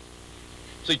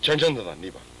စိတ်ချမ်းချမ်းသာသာနေ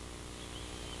ပါ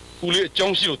ဦးလေးအကြော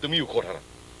င်းရှိလို့တမီးကိုခေါ်ထားတာ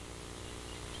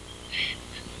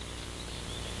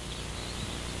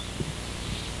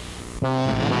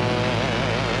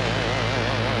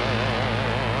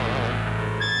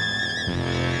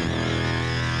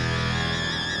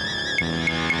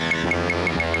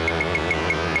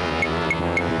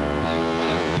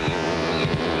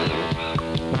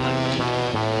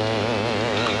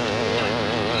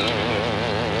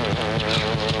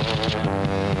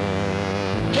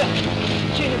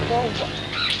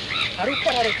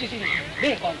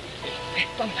Nee, kom.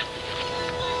 Kom dan.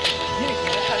 Nee,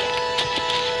 kom.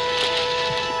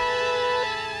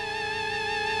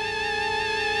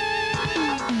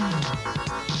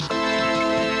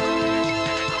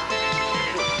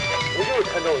 我就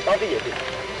看到当地也对，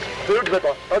走这边走，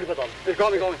到这边走，对，高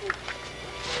明高明。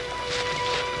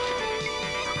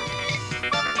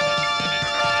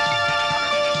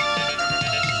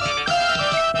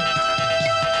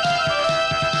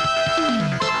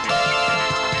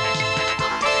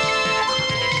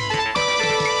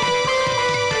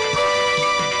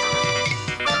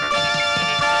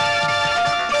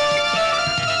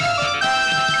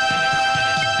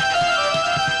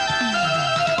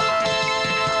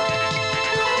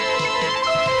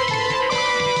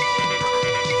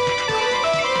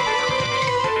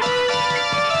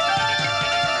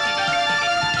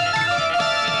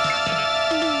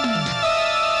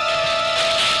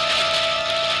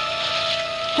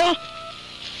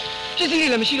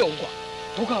လည်းမရှိတော့ဘူးကွာ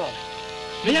ဒုက္ခပါပဲ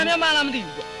မရမြမလားမသိ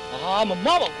ဘူးကွာအာမမ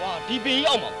ပါကွာဒီပင်ကြီး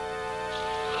အောင်ပါ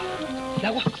လာ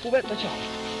ကွာကိုပဲတက်ချအောင်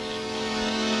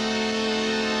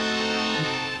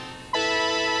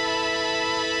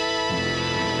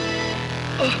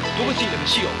ဒုက္ခစီလည်းမ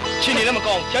ရှိတော့ချင်းနေလည်းမ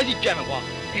ကောင်းကြားစီပြန်မယ်ကွာ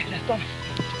ကဲလာတော့ဟ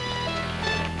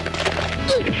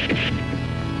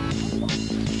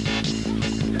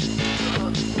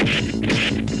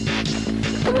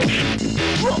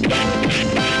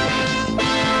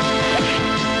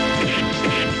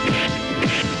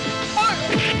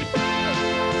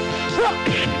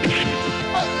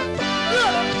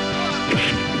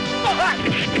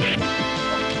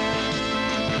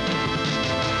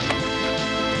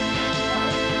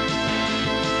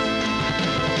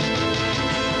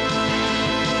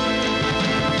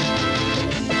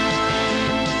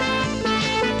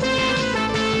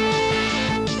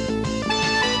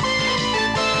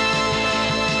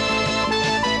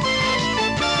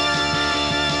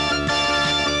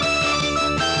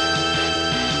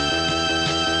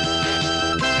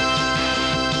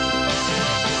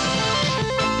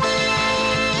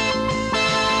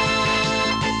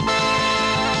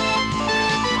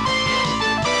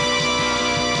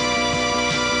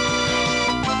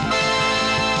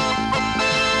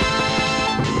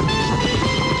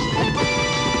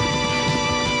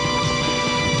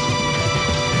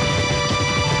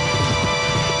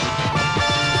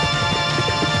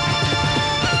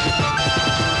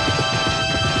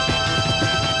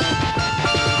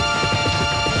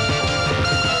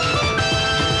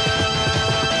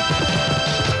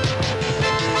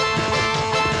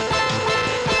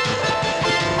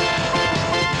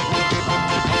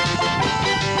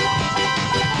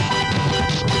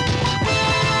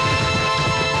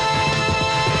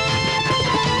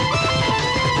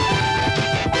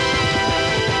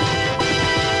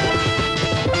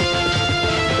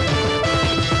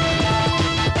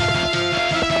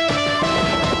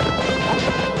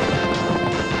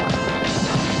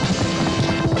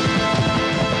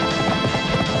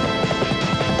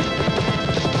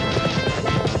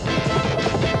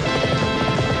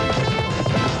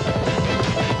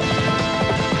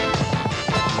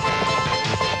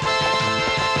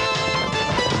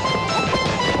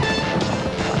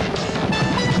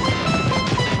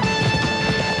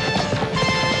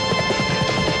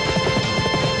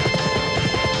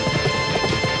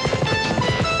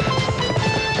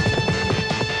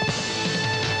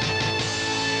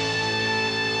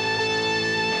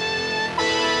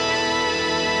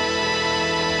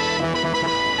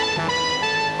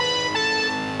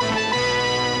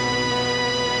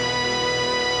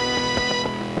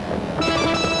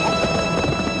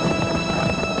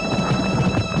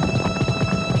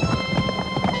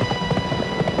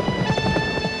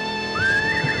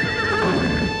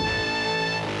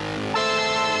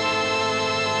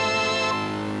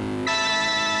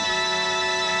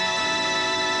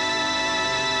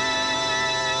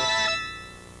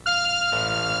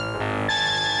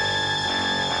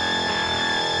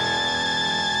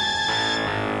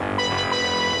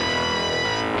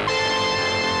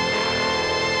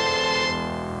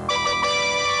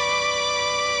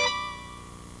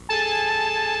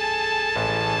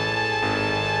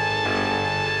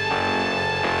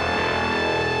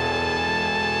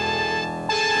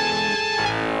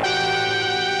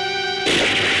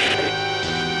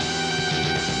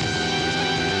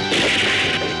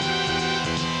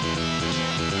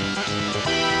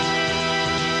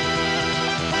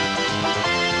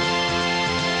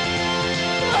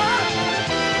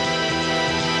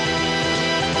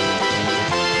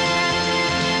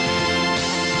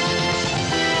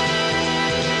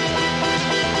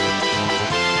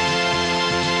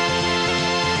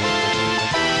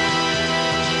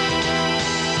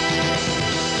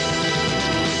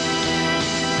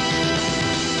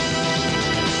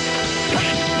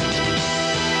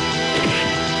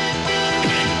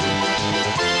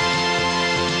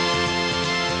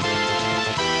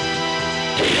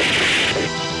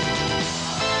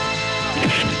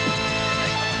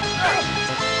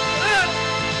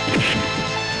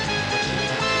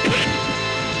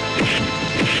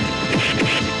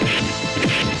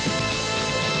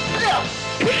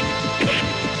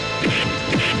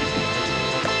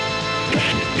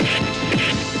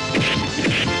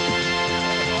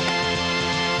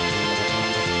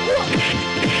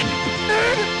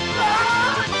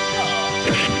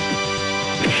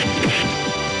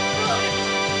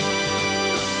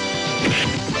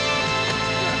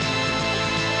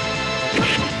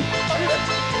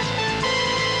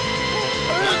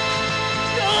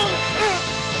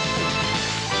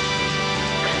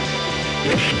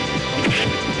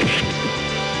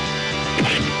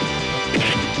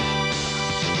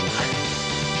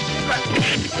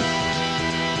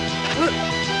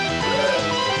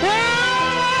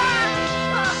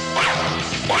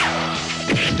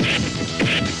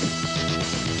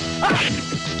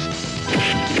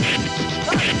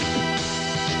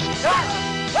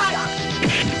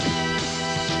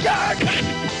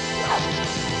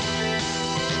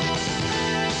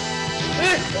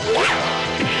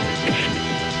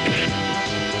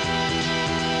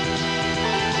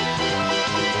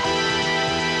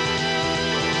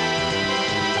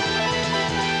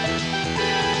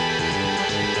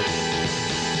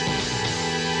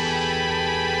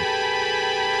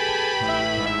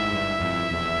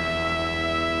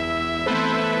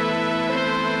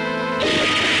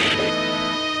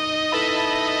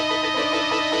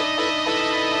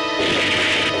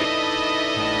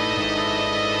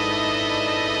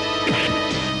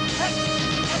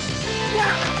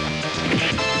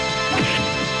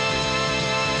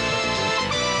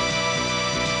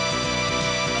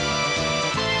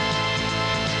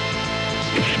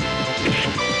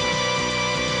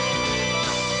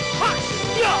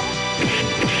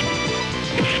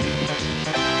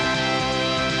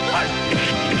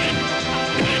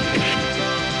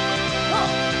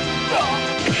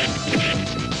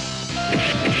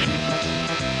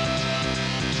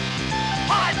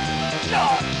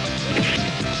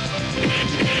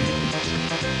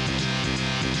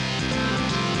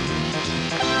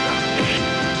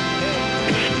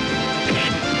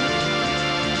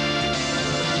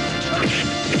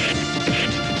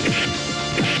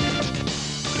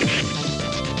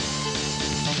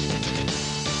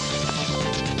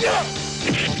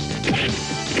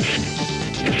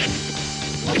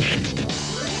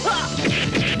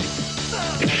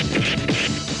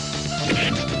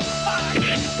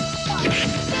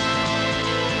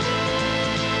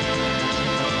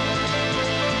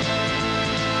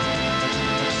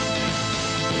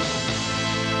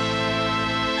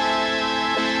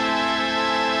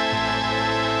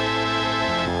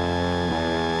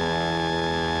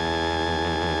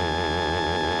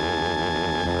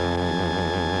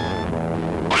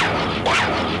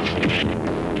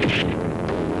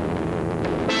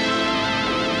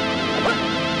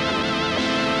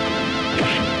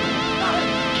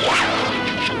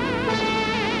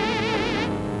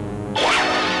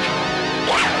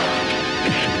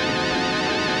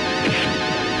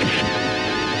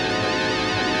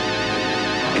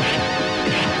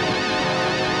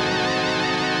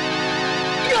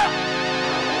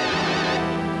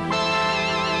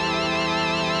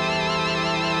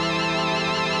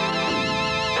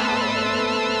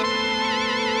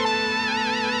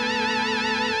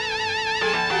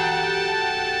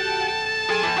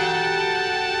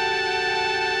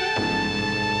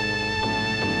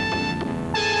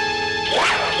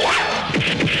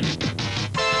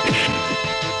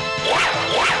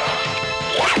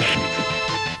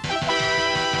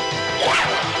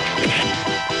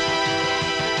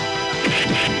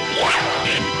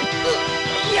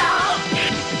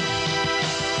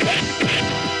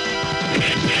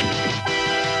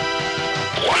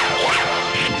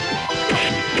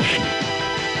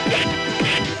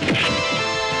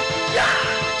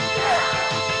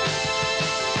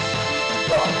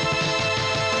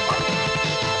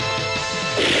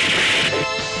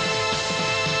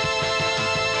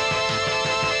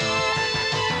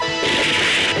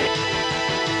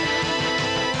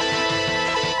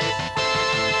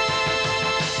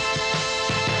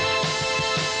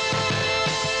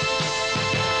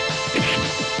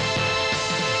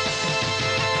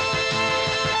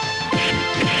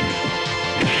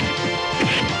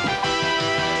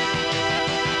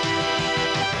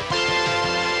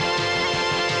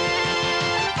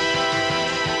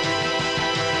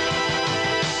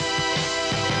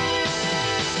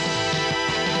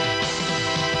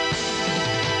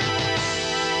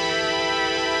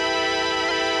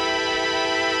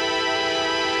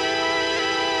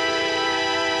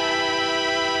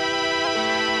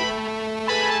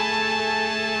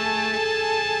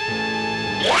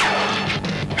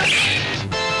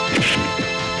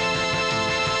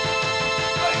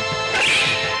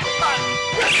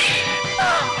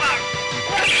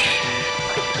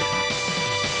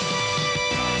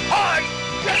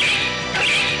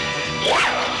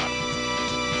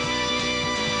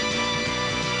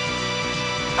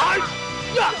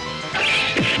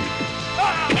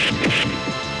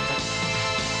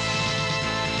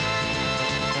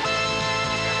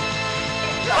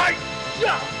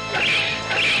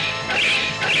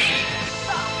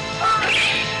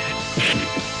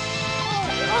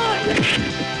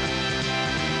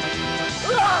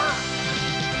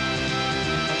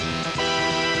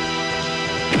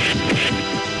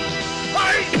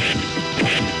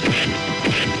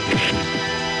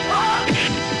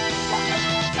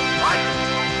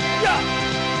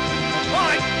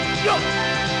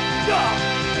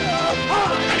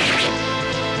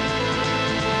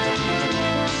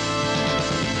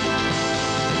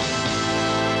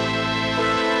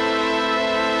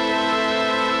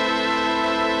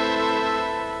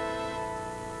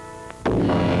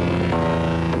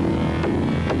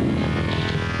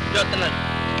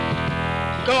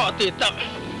Kau tetap.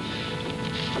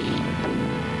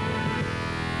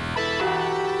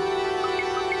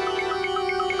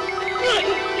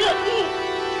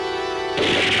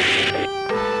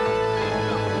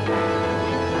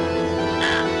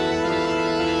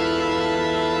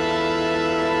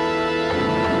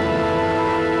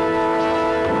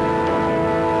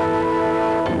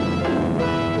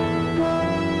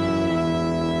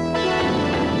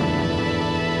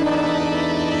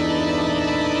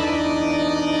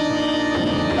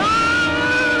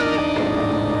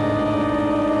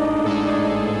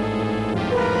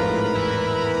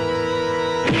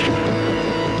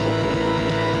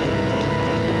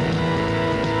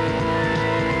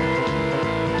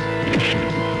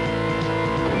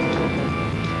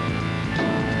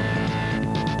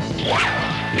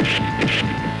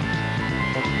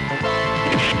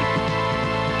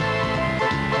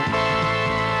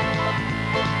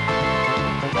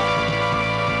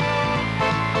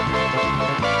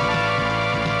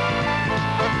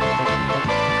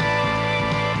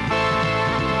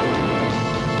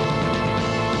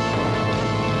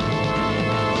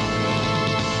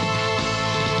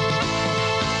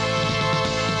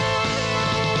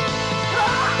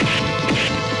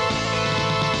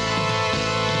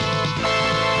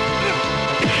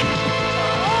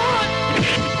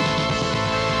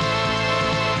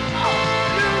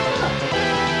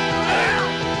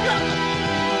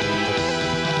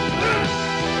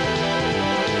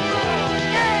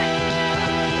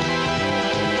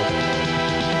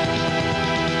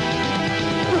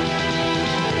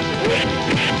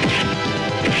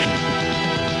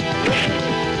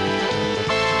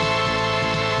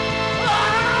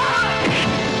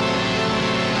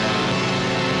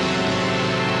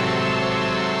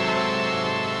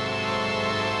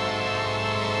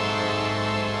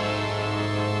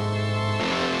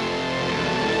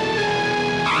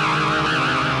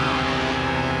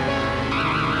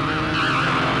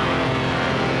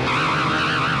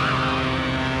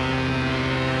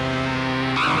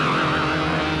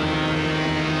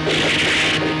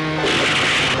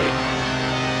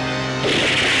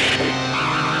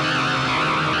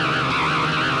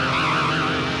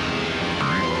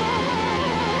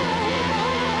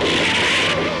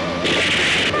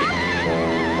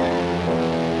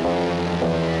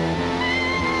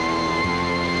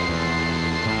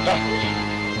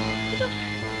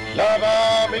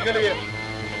 Lava, make a little.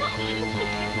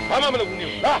 I'm going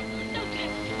to go.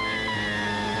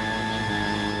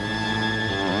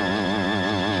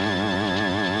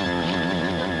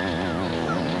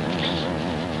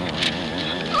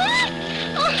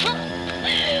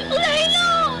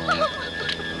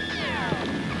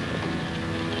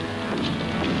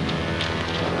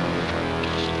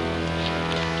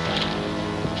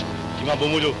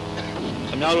 Bomojo,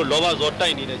 I'm now lovers or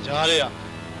tiny in a jar.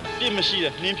 Give machine a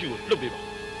name you look people.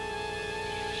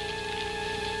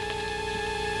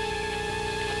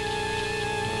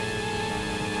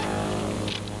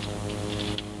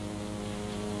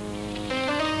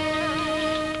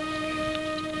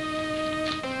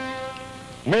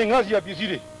 Mengas ya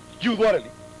busy, you worry.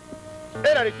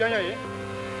 Era Kanya,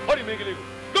 how do you make it?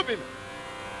 Look him.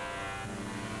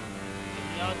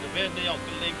 The very out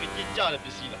the lake with jar of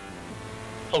busy.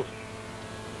 Hold on.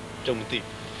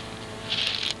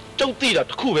 Don't think that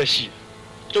cool she.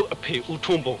 Don't appear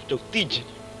Utumbo, don't teach it.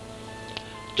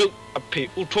 Don't appear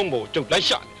Utumbo, don't like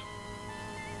shot.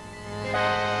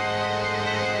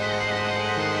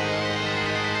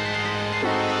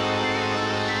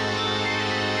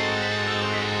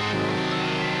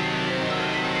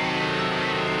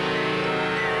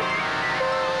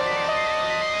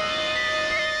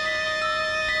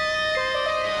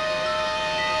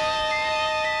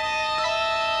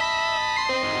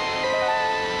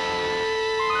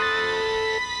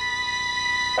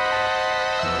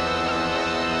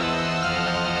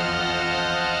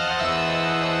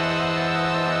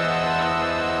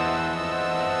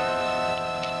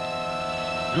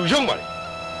 Young man,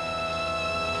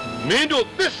 Mendo,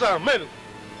 this are men.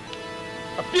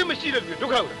 A few machines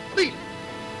look out. See,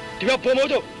 you have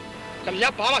Pomodo. Come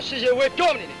Yapama, she's away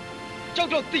dominating.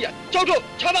 Jojo Tia, Jojo,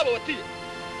 Chama, Tia.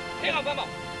 Hang on, Mama.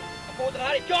 About the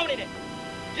Harry dominating.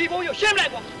 Give all your shame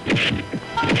like one.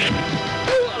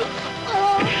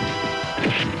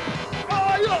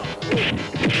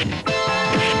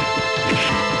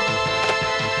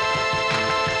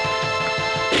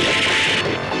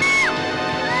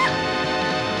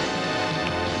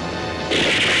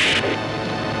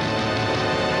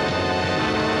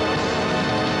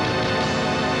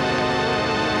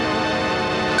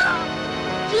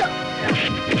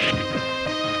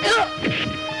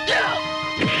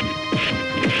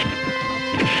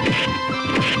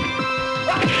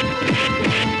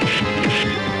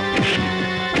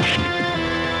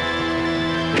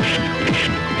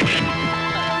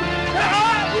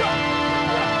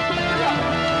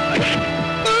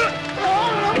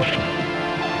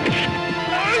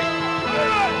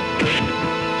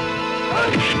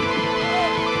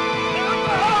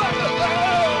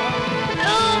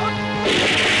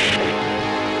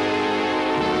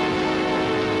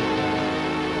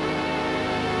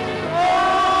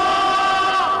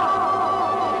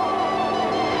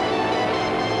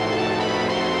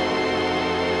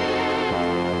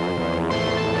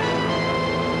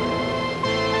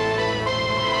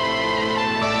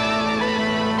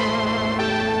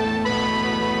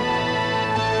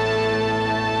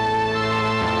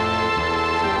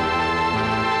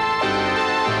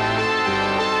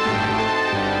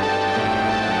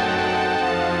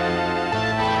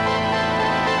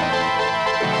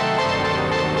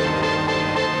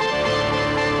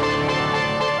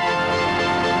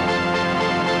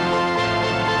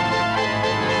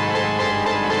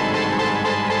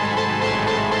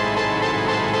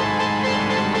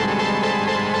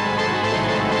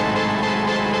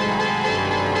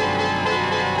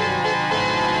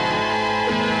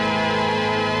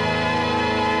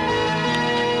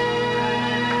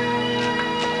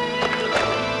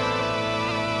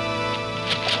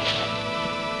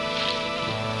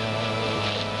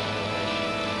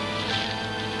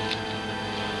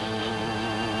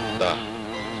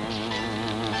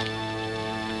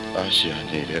 အားရှာ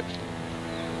နေတဲ့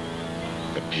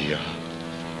အဖေဟာ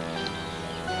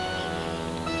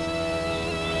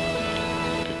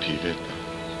အဖေပဲ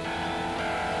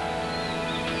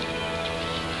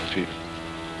ဖေ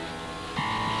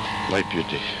လိုက်ပြ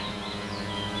တယ်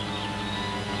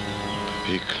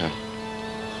ဖေခံ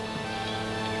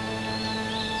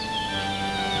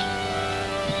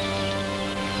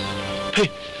ဖေ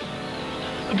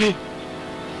အဖေ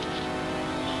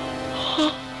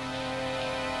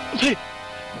အဖေ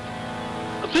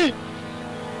အဖေ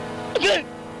အဖေ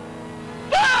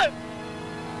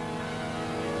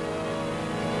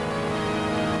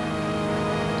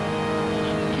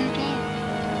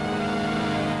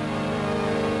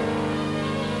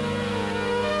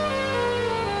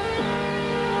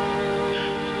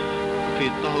ဖေ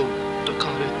တော့တ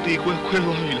ခါလေတီခွဲ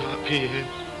သွားပြီလားဖေ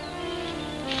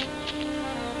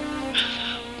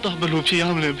တာဘလို့ဖြစ်ရ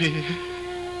မလဲဖေ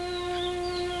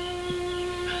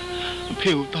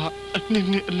ဖေဦးတာအနည်း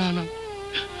နဲ့အလားလား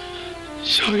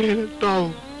ရှာရတော့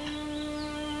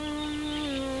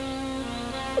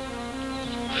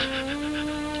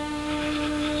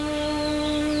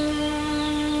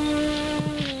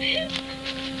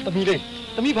သမီးလေး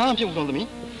သမီးဘာမှဖြစ်ဘူးတော့သမီး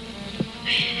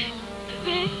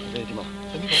ဒီမှာ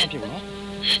သမီးဘာမှဖြစ်ဘူးနော်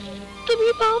သ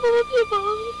မီးဘာမှမဖြစ်ပါ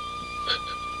ဘူး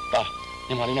ပါ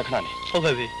ညီမလေးနဲ့ခဏနေဟုတ်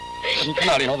ကဲ့ဖေသမီးခ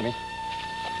ဏလေးနော်သမီး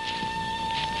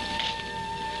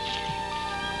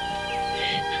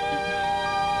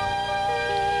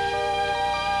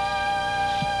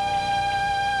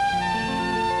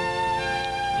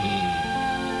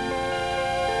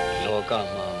လောက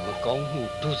မှာမကောင်းမှု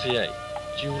ဒုစရိုက်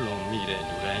ကျူးလွန်မိတဲ့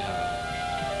လူတိုင်းဟာ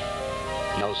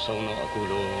နောက်ဆုံးတော့အခု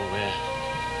လိုပဲ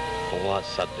ဘဝ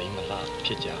စက်သိမ်းမလားဖြ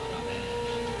စ်ကြတာပဲ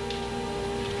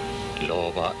လော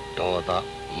ဘဒေါသ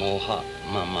မောဟ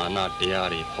မာနတရား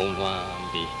တွေဖုံးလွှမ်း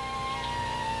ပြီး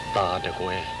တာတကွ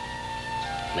ယ်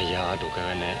မယားတို့က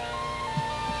နဲ့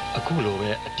အခုလို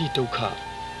ပဲအတိဒုက္ခ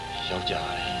ရောက်ကြ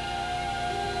တယ်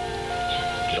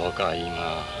လောကကြီး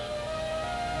မှာ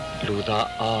လူသား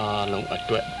အားလုံးအ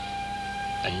တွက်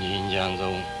အငြိမ်းချမ်း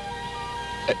ဆုံး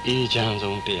အေးချမ်း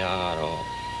ဆုံးတရားကတော့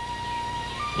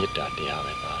မေတ္တာတရား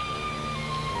ပဲပါ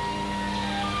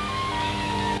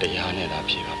တရားနဲ့သာ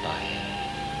ဖြေပါပါရဲ့